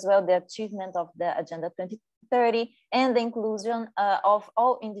considers as well the achievement of the Agenda 2030 and the inclusion of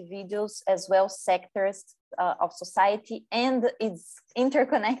all individuals as well sectors of society, and it's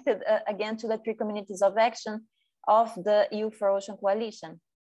interconnected again to the 3 communities of action of the EU4Ocean Coalition.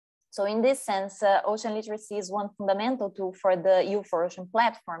 So in this sense, ocean literacy is one fundamental tool for the EU4Ocean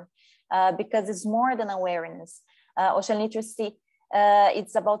platform because it's more than awareness. Ocean literacy,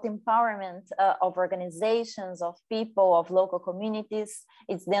 it's about empowerment of organizations, of people, of local communities.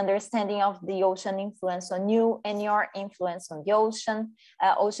 It's the understanding of the ocean influence on you and your influence on the ocean.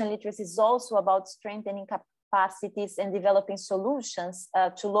 Ocean literacy is also about strengthening capacities and developing solutions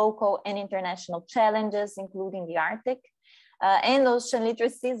to local and international challenges, including the Arctic. And ocean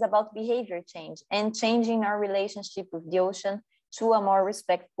literacy is about behavior change and changing our relationship with the ocean to a more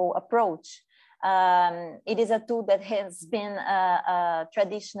respectful approach. It is a tool that has been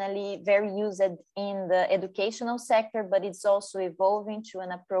traditionally very used in the educational sector, but it's also evolving to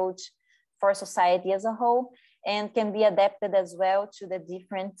an approach for society as a whole, and can be adapted as well to the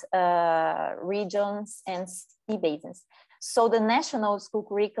different regions and sea basins. So the national school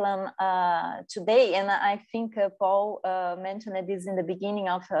curriculum today, and I think Paul mentioned this in the beginning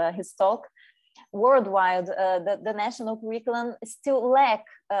of his talk, worldwide, the national curriculum still lack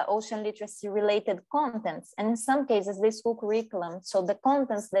ocean literacy related contents. And in some cases, the school curriculum, so the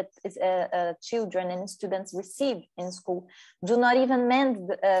contents that is, children and students receive in school, do not even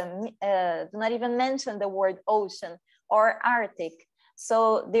mention the word ocean or Arctic.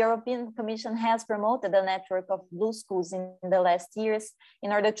 So the European Commission has promoted a network of blue schools in the last years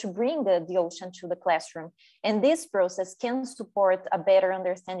in order to bring the ocean to the classroom. And this process can support a better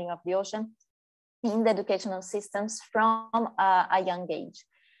understanding of the ocean in the educational systems from a young age.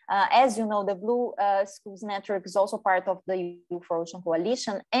 As you know, the Blue Schools Network is also part of the EU4Ocean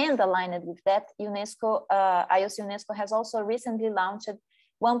Coalition, and aligned with that, UNESCO, IOC UNESCO has also recently launched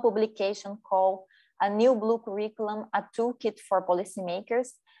one publication called A New Blue Curriculum, a Toolkit for Policymakers,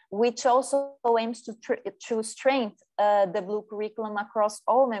 which also aims to strengthen the blue curriculum across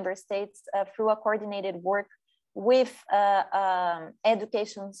all member states through a coordinated work with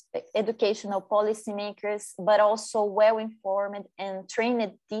educational policymakers, but also well-informed and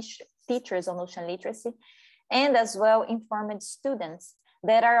trained teachers on ocean literacy, and as well informed students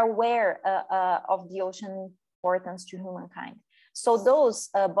that are aware of the ocean importance to humankind. So those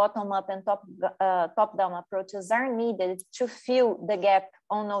bottom-up and top-down approaches are needed to fill the gap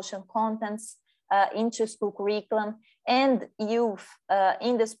on ocean contents into school curriculum, and youth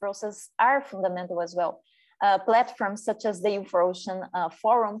in this process are fundamental as well. Platforms such as the EU4Ocean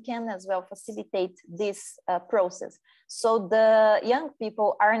Forum can as well facilitate this process. So the young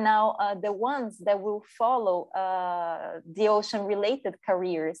people are now the ones that will follow the ocean-related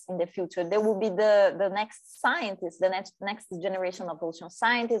careers in the future. They will be the next scientists, the next generation of ocean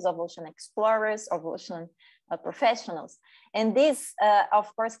scientists, of ocean explorers, of ocean professionals. And this,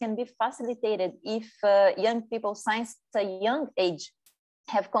 of course, can be facilitated if young people, since a young age,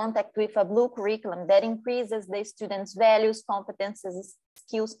 have contact with a blue curriculum that increases the students' values, competences,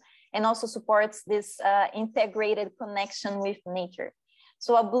 skills, and also supports this integrated connection with nature.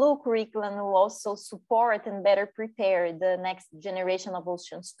 So a blue curriculum will also support and better prepare the next generation of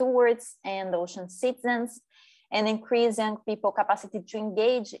ocean stewards and ocean citizens, and increase young people's capacity to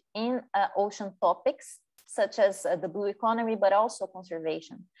engage in ocean topics, such as the blue economy, but also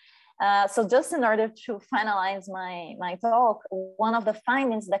conservation. So just in order to finalize my talk, one of the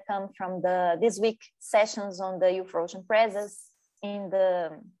findings that come from this week sessions on the EU4Ocean presence in the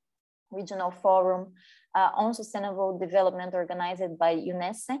regional forum on sustainable development organized by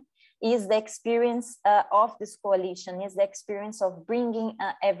UNESCO, is the experience of this coalition, is the experience of bringing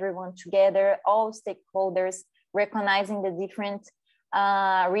everyone together, all stakeholders, recognizing the different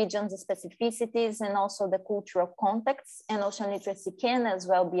regions' specificities and also the cultural context, and ocean literacy can as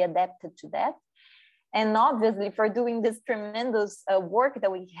well be adapted to that. And obviously, for doing this tremendous work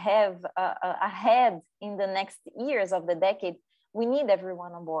that we have ahead in the next years of the decade, we need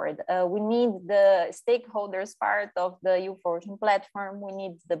everyone on board. We need the stakeholders part of the EU4Ocean platform. We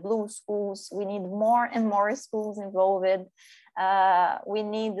need the blue schools. We need more and more schools involved. We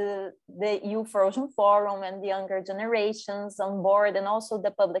need the EU4Ocean Forum and the younger generations on board, and also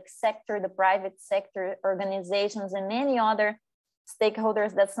the public sector, the private sector organizations, and many other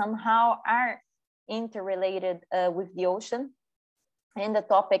stakeholders that somehow are interrelated with the ocean and the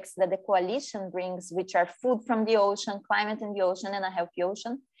topics that the coalition brings, which are food from the ocean, climate in the ocean, and a healthy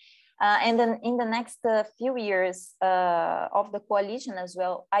ocean. And then in the next few years of the coalition as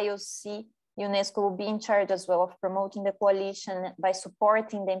well, IOC, UNESCO will be in charge as well of promoting the coalition by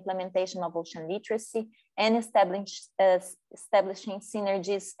supporting the implementation of ocean literacy and establishing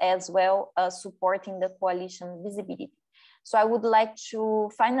synergies as well, supporting the coalition visibility. So I would like to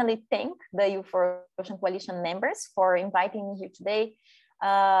finally thank the EU4Ocean Coalition members for inviting me here today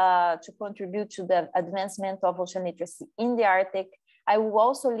to contribute to the advancement of ocean literacy in the Arctic. I will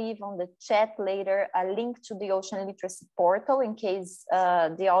also leave on the chat later a link to the ocean literacy portal in case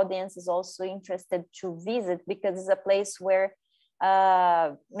the audience is also interested to visit, because it's a place where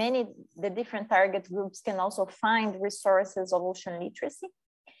the different target groups can also find resources of ocean literacy.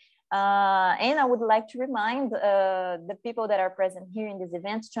 And I would like to remind the people that are present here in this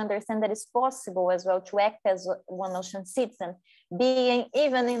event to understand that it's possible as well to act as one ocean citizen, being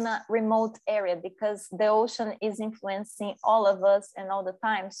even in a remote area, because the ocean is influencing all of us and all the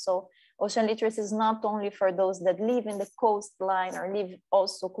time. So ocean literacy is not only for those that live in the coastline or live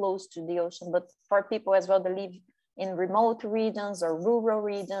also close to the ocean, but for people as well that live in remote regions or rural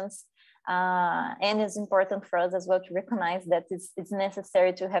regions. And it's important for us as well to recognize that it's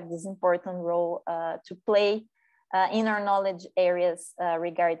necessary to have this important role to play in our knowledge areas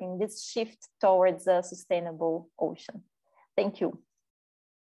regarding this shift towards a sustainable ocean. Thank you.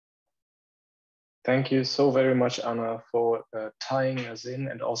 Thank you so very much, Anna, for tying us in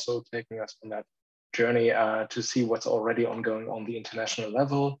and also taking us on that journey to see what's already ongoing on the international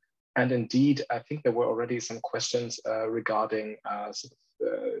level. And indeed, I think there were already some questions regarding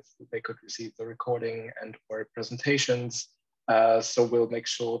if they could receive the recording and or presentations. So we'll make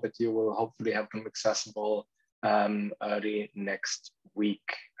sure that you will hopefully have them accessible early next week.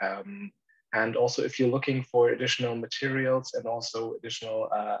 And also, if you're looking for additional materials and also additional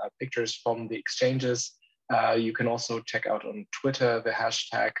pictures from the exchanges, you can also check out on Twitter the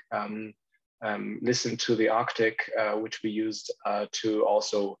hashtag Listen to the Arctic, which we used to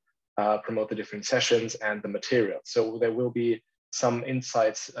also promote the different sessions and the materials. So there will be some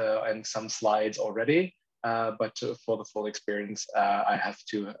insights and some slides already, but for the full experience, I have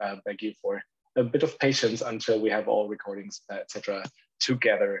to beg you for a bit of patience until we have all recordings, etc.,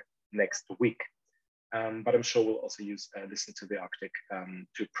 together next week. But I'm sure we'll also use Listen to the Arctic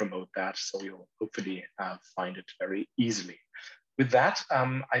to promote that, so you'll hopefully find it very easily. With that,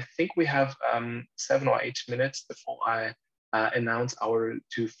 I think we have 7 or 8 minutes before I announce our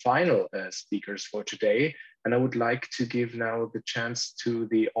 2 final speakers for today. And I would like to give now the chance to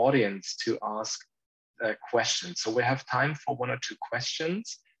the audience to ask questions. So we have time for 1 or 2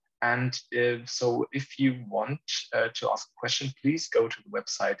 questions. And so if you want to ask a question, please go to the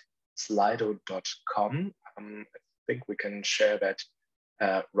website slido.com. I think we can share that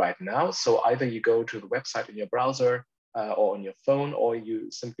right now. So either you go to the website in your browser or on your phone, or you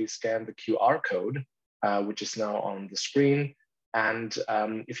simply scan the QR code, which is now on the screen. And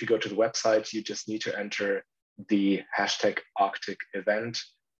if you go to the website, you just need to enter the hashtag Arctic event,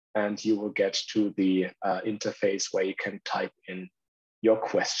 and you will get to the interface where you can type in your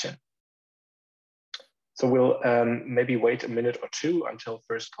question. So we'll maybe wait a minute or 2 until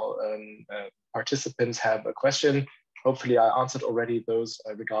first participants have a question. Hopefully I answered already those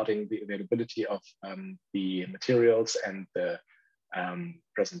regarding the availability of the materials and the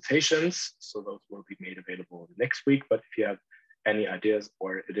presentations. So those will be made available next week. But if you have any ideas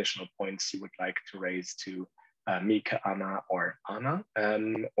or additional points you would like to raise to Mika, Anna, or Anna,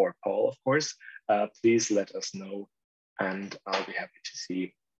 or Paul, of course, please let us know, and I'll be happy to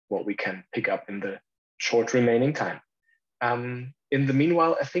see what we can pick up in the short remaining time. In the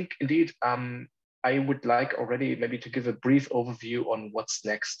meanwhile, I think indeed, I would like already maybe to give a brief overview on what's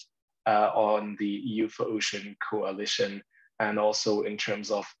next on the EU4Ocean Coalition, and also in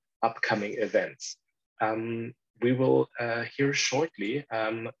terms of upcoming events. we will hear shortly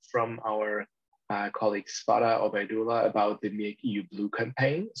from our colleagues Farah Obaidullah about the Make EU Blue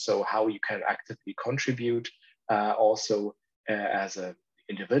campaign. So how you can actively contribute also as an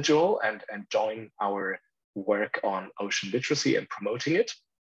individual and join our work on ocean literacy and promoting it.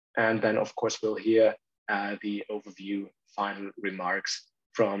 And then of course we'll hear the overview final remarks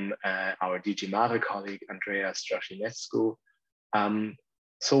from our DG Mare colleague, Andrea Strashinescu.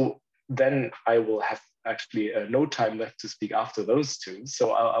 So then I will have actually no time left to speak after those two.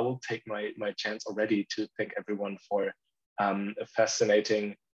 So I will take my chance already to thank everyone for a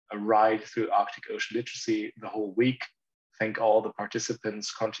fascinating ride through Arctic ocean literacy the whole week. Thank all the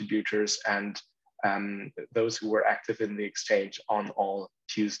participants, contributors, and those who were active in the exchange on all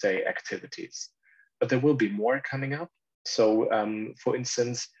Tuesday activities. But there will be more coming up. So for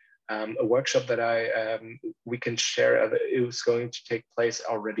instance, a workshop that we can share is going to take place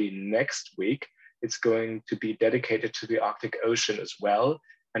already next week. It's going to be dedicated to the Arctic Ocean as well.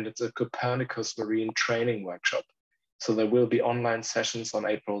 And it's a Copernicus marine training workshop. So there will be online sessions on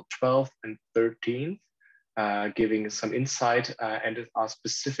April 12th and 13th, giving some insight, and it are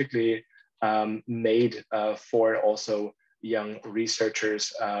specifically made for also young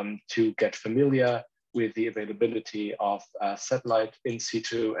researchers to get familiar with the availability of satellite in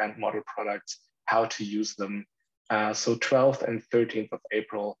situ and model products, how to use them. So 12th and 13th of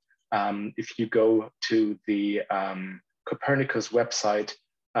April, if you go to the Copernicus website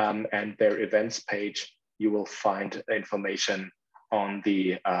and their events page, you will find information on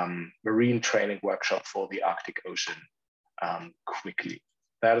the marine training workshop for the Arctic Ocean quickly.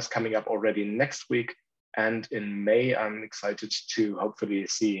 That is coming up already next week. And in May, I'm excited to hopefully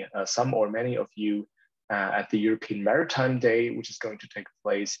see some or many of you at the European Maritime Day, which is going to take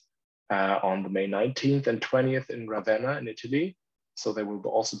place on the May 19th and 20th in Ravenna in Italy. So there will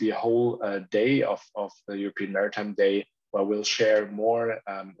also be a whole day of the European Maritime Day where we'll share more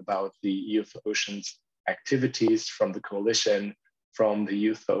about the EU4Ocean's activities from the coalition, from the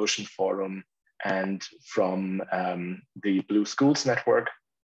Youth4Ocean Forum, and from the Blue Schools Network.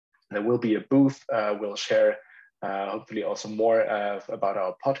 There will be a booth. We'll share hopefully also more about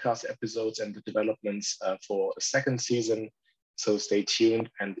our podcast episodes and the developments for a second season. So stay tuned.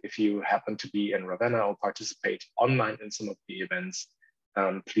 And if you happen to be in Ravenna or participate online in some of the events,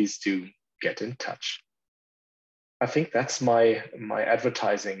 please do get in touch. I think that's my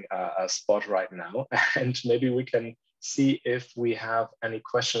advertising spot right now. And maybe we can see if we have any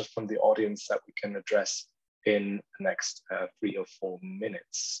questions from the audience that we can address in the next 3 or 4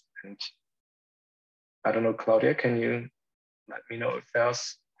 minutes. And I don't know, Claudia, can you let me know if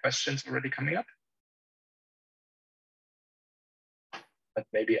there's questions already coming up? But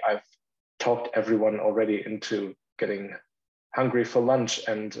maybe I've talked everyone already into getting hungry for lunch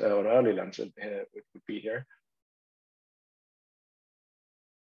and an early lunch it would be here.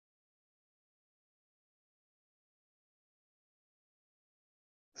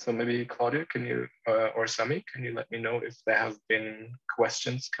 So maybe Claudia, can you, or Sami, can you let me know if there have been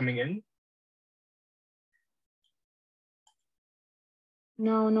questions coming in?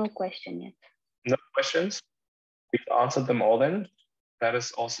 No question yet. No questions? We've answered them all then. That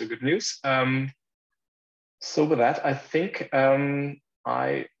is also good news. So with that, I think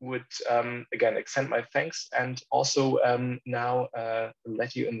I would, again, extend my thanks and also now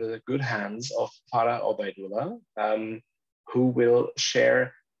let you in the good hands of Farah Obaidullah, who will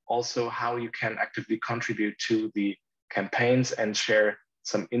share also how you can actively contribute to the campaigns and share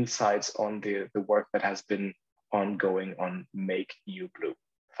some insights on the work that has been ongoing on Make EU Blue.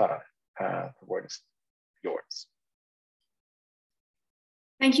 Farah, the word is yours.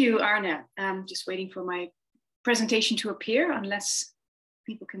 Thank you, Arne. I'm just waiting for my presentation to appear, unless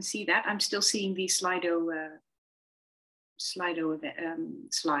people can see that. I'm still seeing the Slido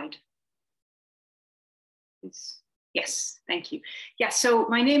slide. Yes, thank you. Yeah, so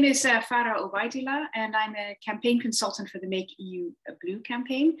my name is Farah Obaidullah, and I'm a campaign consultant for the Make EU Blue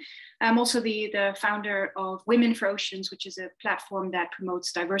campaign. I'm also the founder of Women for Oceans, which is a platform that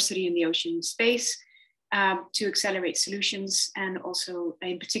promotes diversity in the ocean space to accelerate solutions. And also,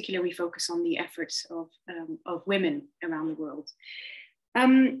 in particular, we focus on the efforts of women around the world.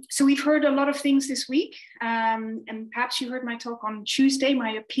 So we've heard a lot of things this week, and perhaps you heard my talk on Tuesday,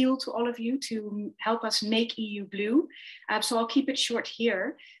 my appeal to all of you to help us make EU blue. So I'll keep it short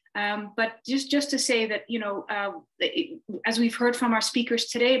here, but just to say that, you know, as we've heard from our speakers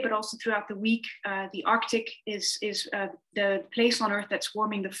today, but also throughout the week, the Arctic is the place on Earth that's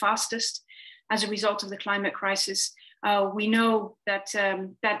warming the fastest as a result of the climate crisis. We know that,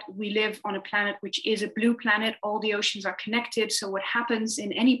 that we live on a planet which is a blue planet. All the oceans are connected. So what happens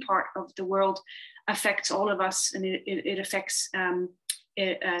in any part of the world affects all of us, and it affects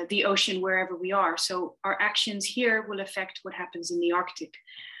the ocean wherever we are. So our actions here will affect what happens in the Arctic.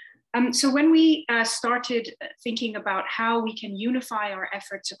 So when we started thinking about how we can unify our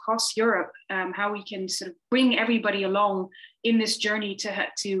efforts across Europe, how we can sort of bring everybody along in this journey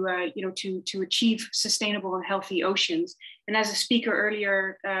to achieve sustainable and healthy oceans, and as a speaker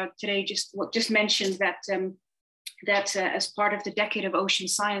earlier today just mentioned that as part of the Decade of Ocean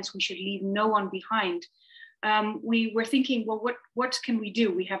Science, we should leave no one behind. We were thinking, well, what can we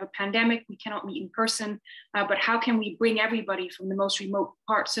do? We have a pandemic, we cannot meet in person, but how can we bring everybody from the most remote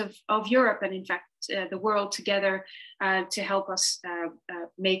parts of Europe and in fact the world together to help us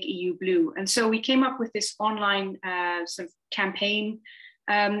make EU blue? And so we came up with this online sort of campaign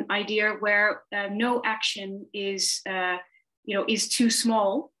idea where no action is too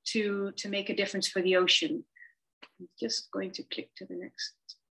small to make a difference for the ocean. I'm just going to click to the next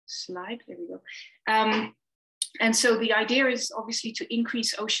slide. There we go. And so the idea is obviously to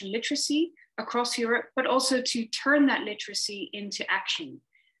increase ocean literacy across Europe, but also to turn that literacy into action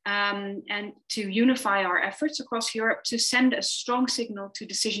and to unify our efforts across Europe to send a strong signal to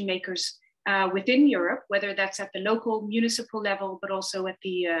decision makers within Europe, whether that's at the local municipal level, but also at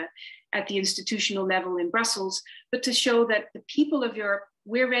the institutional level in Brussels, but to show that the people of Europe,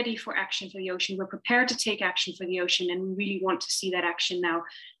 we're ready for action for the ocean. We're prepared to take action for the ocean, and we really want to see that action now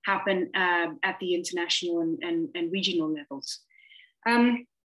happen at the international and regional levels.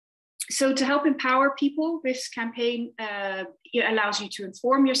 So to help empower people, this campaign it allows you to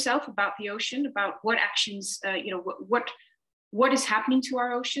inform yourself about the ocean, about what actions, what is happening to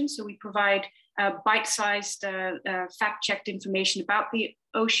our ocean. So we provide bite-sized, fact-checked information about the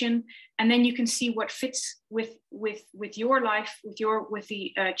ocean, and then you can see what fits with your life, with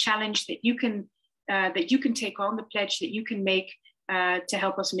the challenge that you can take on, the pledge that you can make to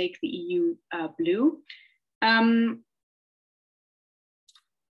help us make the EU blue.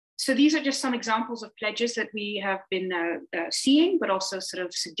 So these are just some examples of pledges that we have been seeing, but also sort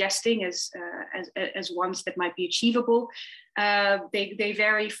of suggesting as ones that might be achievable. They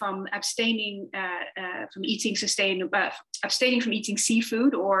vary from abstaining from eating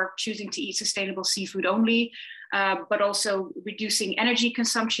seafood or choosing to eat sustainable seafood only, but also reducing energy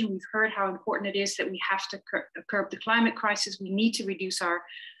consumption. We've heard how important it is that we have to curb the climate crisis. We need to reduce our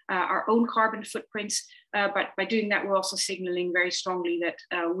own carbon footprints, but by doing that, we're also signaling very strongly that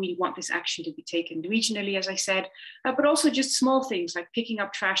we want this action to be taken regionally, as I said, but also just small things like picking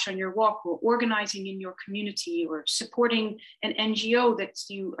up trash on your walk, or organizing in your community, or supporting an NGO that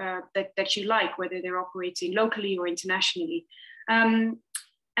you like, whether they're operating locally or internationally, and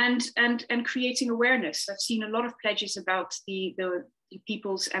creating awareness. I've seen a lot of pledges about the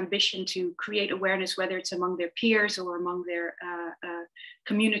people's ambition to create awareness, whether it's among their peers or among their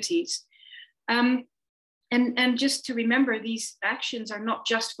communities. And just to remember, these actions are not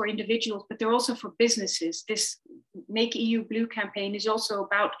just for individuals, but they're also for businesses. This Make EU Blue campaign is also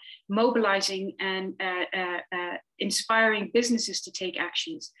about mobilizing and inspiring businesses to take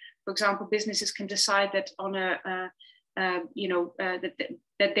actions. For example, businesses can decide that on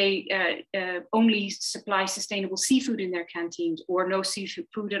that they only supply sustainable seafood in their canteens, or no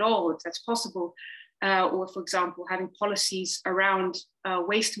seafood at all, if that's possible. Or, for example, having policies around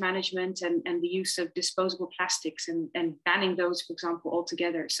waste management and the use of disposable plastics and banning those, for example,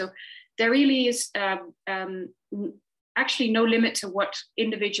 altogether. So there really is actually no limit to what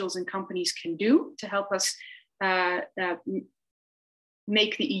individuals and companies can do to help us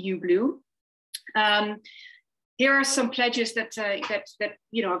make the EU blue. Here are some pledges that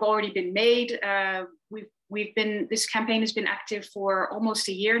have already been made. This campaign has been active for almost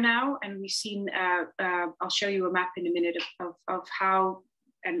a year now, and we've seen. I'll show you a map in a minute of how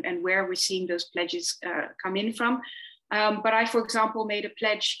and where we're seeing those pledges come in from. But I, for example, made a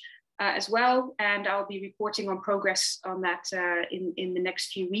pledge as well, and I'll be reporting on progress on that in the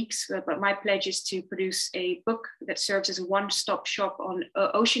next few weeks. But my pledge is to produce a book that serves as a one-stop shop on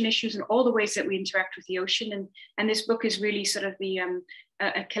ocean issues and all the ways that we interact with the ocean. And this book is really sort of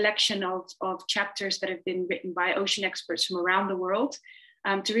a collection of chapters that have been written by ocean experts from around the world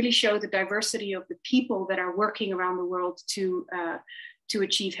to really show the diversity of the people that are working around the world to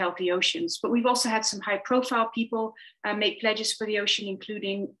achieve healthy oceans. But we've also had some high-profile people make pledges for the ocean,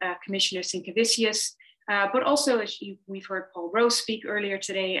 including Commissioner Sinkevicius, but also, as we've heard Paul Rose speak earlier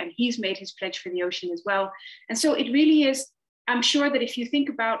today, and he's made his pledge for the ocean as well. And so it really is, I'm sure that if you think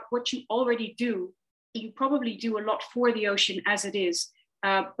about what you already do, you probably do a lot for the ocean as it is.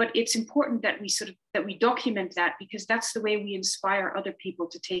 But it's important that we document that, because that's the way we inspire other people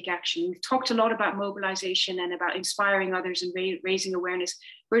to take action. We've talked a lot about mobilization and about inspiring others and raising awareness,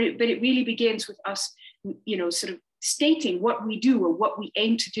 but it really begins with us, sort of stating what we do or what we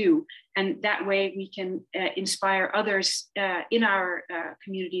aim to do. And that way we can inspire others in our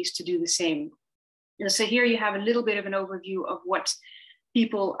communities to do the same. So here you have a little bit of an overview of what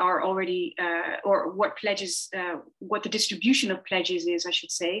people are already, or what pledges, what the distribution of pledges is, I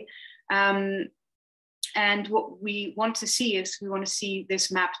should say. And what we want to see is, we want to see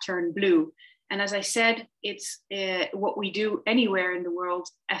this map turn blue. And as I said, it's what we do anywhere in the world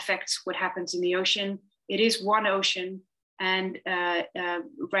affects what happens in the ocean. It is one ocean. And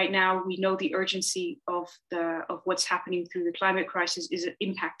right now we know the urgency of what's happening through the climate crisis is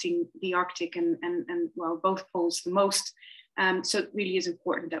impacting the Arctic and well, both poles the most. So it really is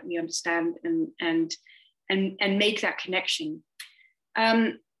important that we understand and make that connection.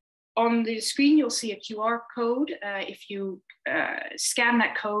 On the screen, you'll see a QR code. If you scan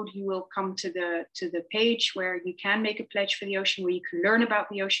that code, you will come to the page where you can make a pledge for the ocean, where you can learn about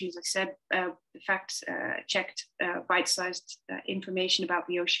the ocean. As I said, the fact-checked, bite-sized information about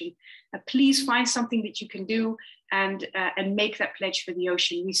the ocean. Please find something that you can do and make that pledge for the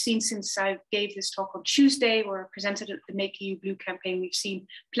ocean. We've seen, since I gave this talk on Tuesday or presented at the Make EU Blue campaign, we've seen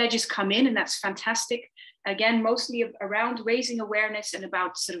pledges come in, and that's fantastic. Again, mostly around raising awareness and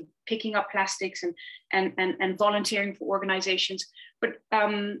about sort of picking up plastics and volunteering for organizations. But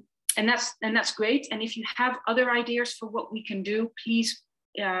and that's great. And if you have other ideas for what we can do, please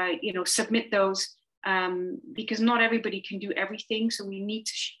submit those, because not everybody can do everything. So we need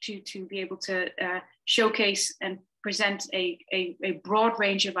to be able to showcase and present a broad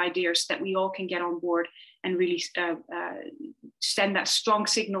range of ideas that we all can get on board, and really send that strong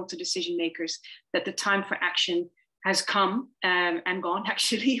signal to decision makers that the time for action has come and gone,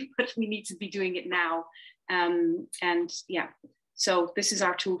 actually, but we need to be doing it now. And yeah, so this is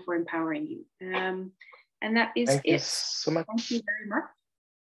our tool for empowering you. And that is Thank it. You so much. Thank you very much.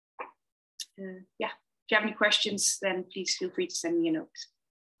 Yeah, if you have any questions, then please feel free to send me a note.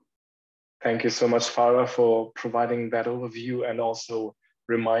 Thank you so much, Farah, for providing that overview and also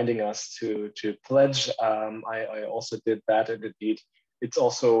reminding us to pledge. I also did that, and indeed, it's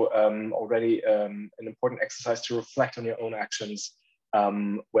also already an important exercise to reflect on your own actions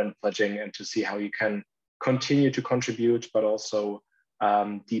when pledging, and to see how you can continue to contribute, but also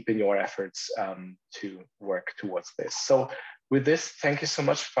deepen your efforts to work towards this. So with this, thank you so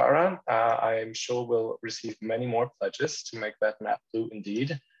much, Farah. I'm sure we'll receive many more pledges to make that map blue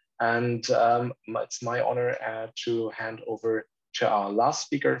indeed. And it's my honor to hand over to our last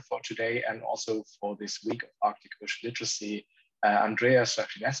speaker for today, and also for this week of Arctic Ocean Literacy, Andrea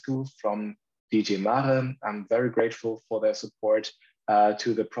Szachinescu from DG Mare. I'm very grateful for their support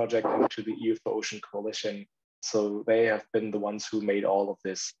to the project and to the EU4Ocean Coalition. So they have been the ones who made all of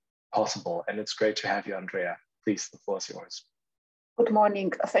this possible. And it's great to have you, Andrea. Please, the floor is yours. Good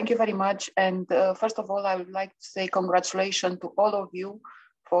morning. Thank you very much. And first of all, I would like to say congratulations to all of you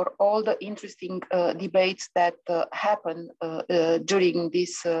for all the interesting debates that happen during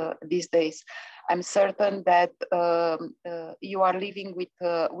these days. I'm certain that you are living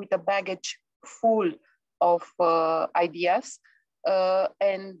with a baggage full of ideas,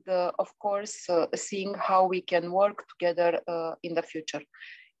 and of course, seeing how we can work together in the future.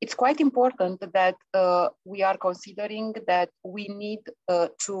 It's quite important that we are considering that we need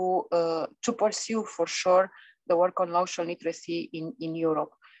to pursue for sure the work on ocean literacy in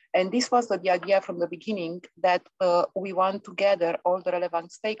Europe. And this was the idea from the beginning, that we want to gather all the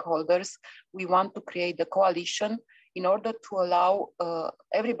relevant stakeholders. We want to create a coalition in order to allow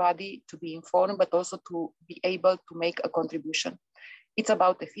everybody to be informed, but also to be able to make a contribution. It's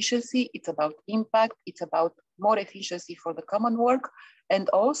about efficiency, it's about impact, it's about more efficiency for the common work, and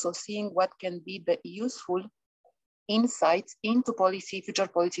also seeing what can be the useful insights into future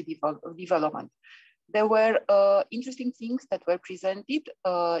policy development. There were interesting things that were presented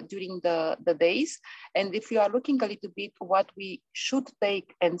during the days. And if we are looking a little bit what we should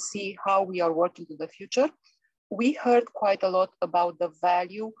take and see how we are working to the future, we heard quite a lot about the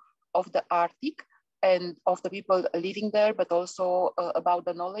value of the Arctic and of the people living there, but also about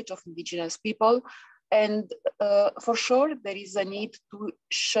the knowledge of indigenous people. And for sure, there is a need to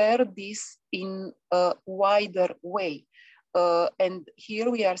share this in a wider way. And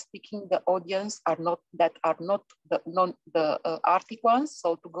here we are speaking, the audience are not the Arctic ones,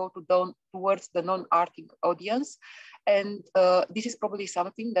 so to go towards the non-Arctic audience. And this is probably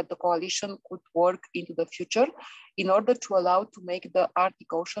something that the coalition could work into the future in order to allow to make the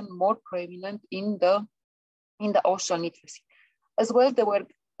Arctic Ocean more prominent in the ocean literacy. As well, there were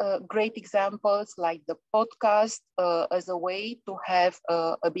great examples like the podcast as a way to have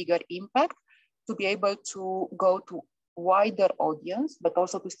a bigger impact, to be able to go to wider audience, but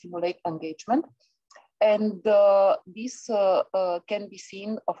also to stimulate engagement. And this can be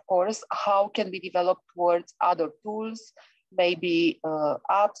seen, of course, how can be developed towards other tools, maybe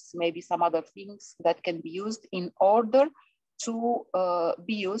apps, maybe some other things that can be used in order to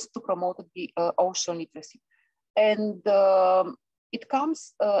be used to promote the ocean literacy. And it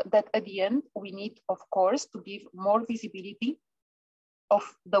comes that at the end, we need, of course, to give more visibility of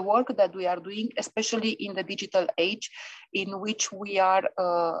the work that we are doing, especially in the digital age in which we are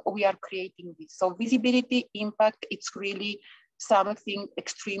creating this. So visibility, impact, it's really something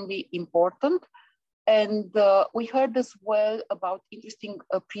extremely important. And we heard as well about interesting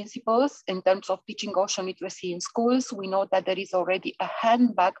principles in terms of teaching ocean literacy in schools. We know that there is already a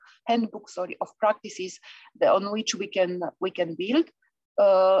handbook of practices on which we can build.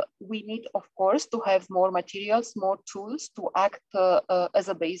 We need, of course, to have more materials, more tools to act as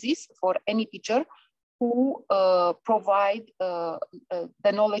a basis for any teacher who provide the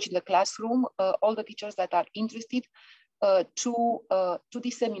knowledge in the classroom, all the teachers that are interested to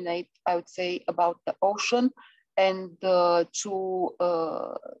disseminate, I would say, about the ocean, and to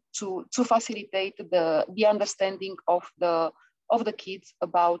facilitate the understanding of the kids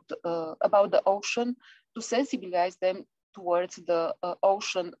about the ocean, to sensibilize them towards the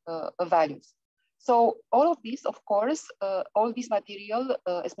ocean values. So all of this, of course, all this material,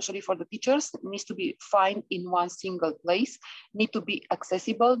 especially for the teachers, needs to be found in one single place, need to be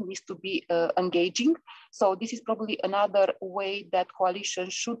accessible, needs to be engaging. So this is probably another way that coalition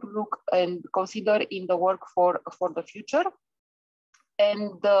should look and consider in the work for the future.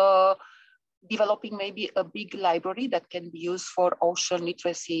 And developing maybe a big library that can be used for ocean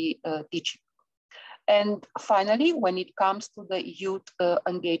literacy teaching. And finally, when it comes to the youth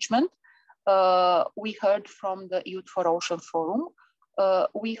engagement, we heard from the EU4Ocean Forum,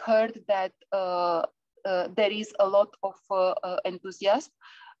 we heard that there is a lot of enthusiasm.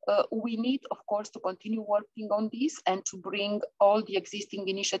 We need, of course, to continue working on this and to bring all the existing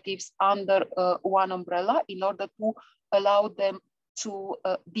initiatives under one umbrella in order to allow them to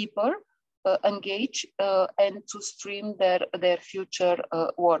deeper engage and to stream their future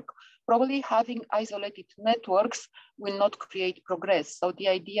work. Probably having isolated networks will not create progress. So the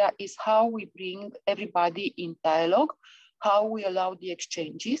idea is how we bring everybody in dialogue, how we allow the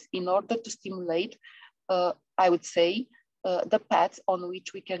exchanges in order to stimulate, I would say, the paths on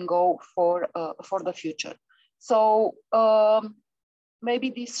which we can go for the future. So maybe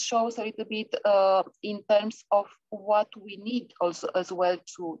this shows a little bit in terms of what we need also as well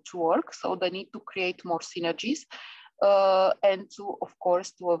to work. So the need to create more synergies. And to, of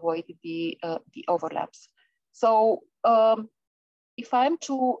course, to avoid the overlaps. So if I'm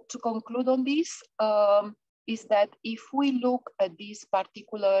to conclude on this, is that if we look at this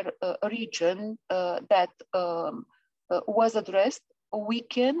particular region that was addressed, we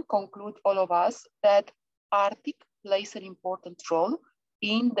can conclude all of us that Arctic plays an important role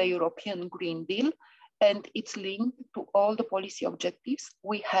in the European Green Deal, and it's linked to all the policy objectives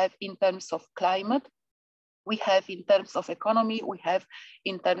we have in terms of climate, we have in terms of economy, we have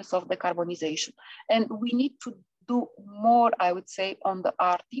in terms of decarbonization. And we need to do more, I would say, on the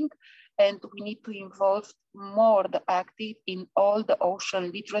Arctic, and we need to involve more the active in all the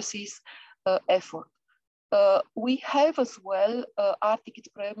ocean literacies effort. We have as well, Arctic is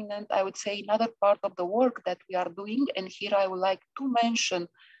preeminent, I would say, another part of the work that we are doing, and here I would like to mention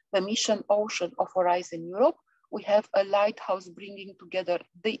the mission Ocean of Horizon Europe. We have a lighthouse bringing together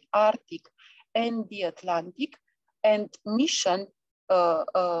the Arctic and the Atlantic, and missions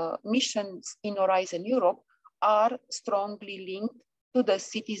in Horizon Europe are strongly linked to the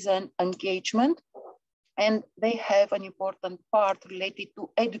citizen engagement, and they have an important part related to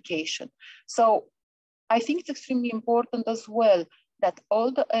education. So I think it's extremely important as well that all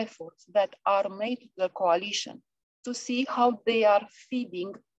the efforts that are made to the coalition to see how they are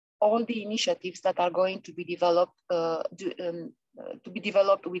feeding all the initiatives that are going to be developed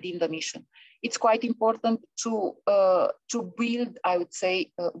within the mission. It's quite important to build, I would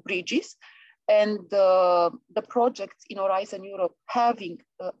say, bridges, and the projects in Horizon Europe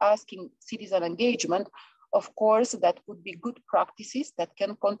asking citizen engagement, of course, that would be good practices that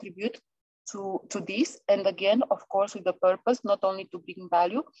can contribute to this. And again, of course, with the purpose, not only to bring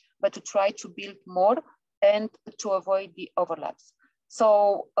value, but to try to build more and to avoid the overlaps.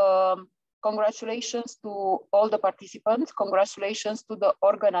 So congratulations to all the participants, congratulations to the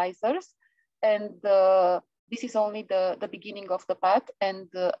organizers, and this is only the beginning of the path, and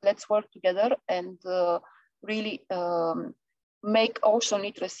let's work together and really make ocean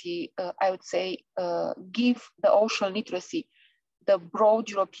literacy, I would say, give the ocean literacy the broad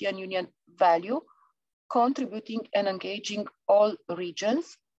European Union value, contributing and engaging all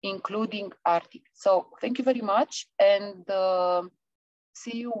regions, including Arctic. So thank you very much, and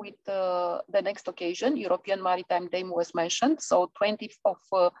see you with the next occasion. European Maritime Day was mentioned, so 20th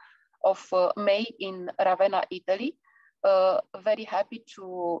of May in Ravenna, Italy. Very happy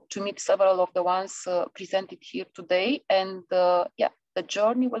to meet several of the ones presented here today, and yeah, the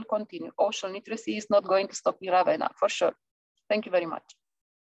journey will continue. Ocean literacy is not going to stop in Ravenna, for sure. Thank you very much.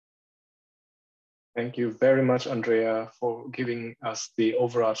 Thank you very much, Andrea, for giving us the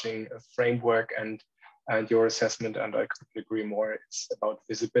overarching framework and your assessment, and I couldn't agree more. It's about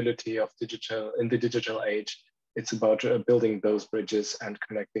visibility of digital in the digital age. It's about building those bridges and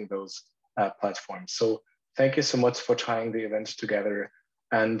connecting those platforms. So thank you so much for tying the event together.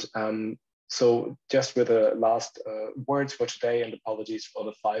 And so just with the last words for today, and apologies for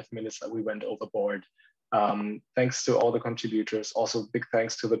the 5 minutes that we went overboard. Thanks to all the contributors. Also, big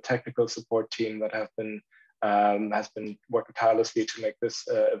thanks to the technical support team that has been working tirelessly to make this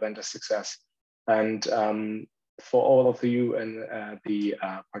event a success. And for all of you and the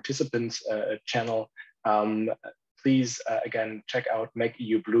participants channel, please again check out Make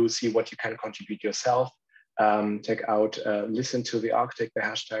EU Blue, see what you can contribute yourself. Check out Listen to the Arctic, the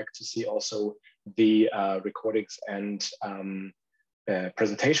hashtag, to see also the recordings and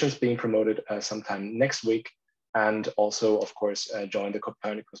presentations being promoted sometime next week, and also, of course, join the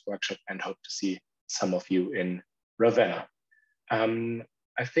Copernicus workshop, and hope to see some of you in Ravenna.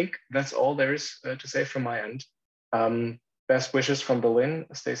 I think that's all there is to say from my end. Best wishes from Berlin,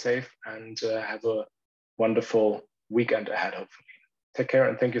 stay safe, and have a wonderful weekend ahead, hopefully. Take care,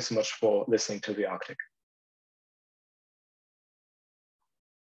 and thank you so much for listening to the Arctic.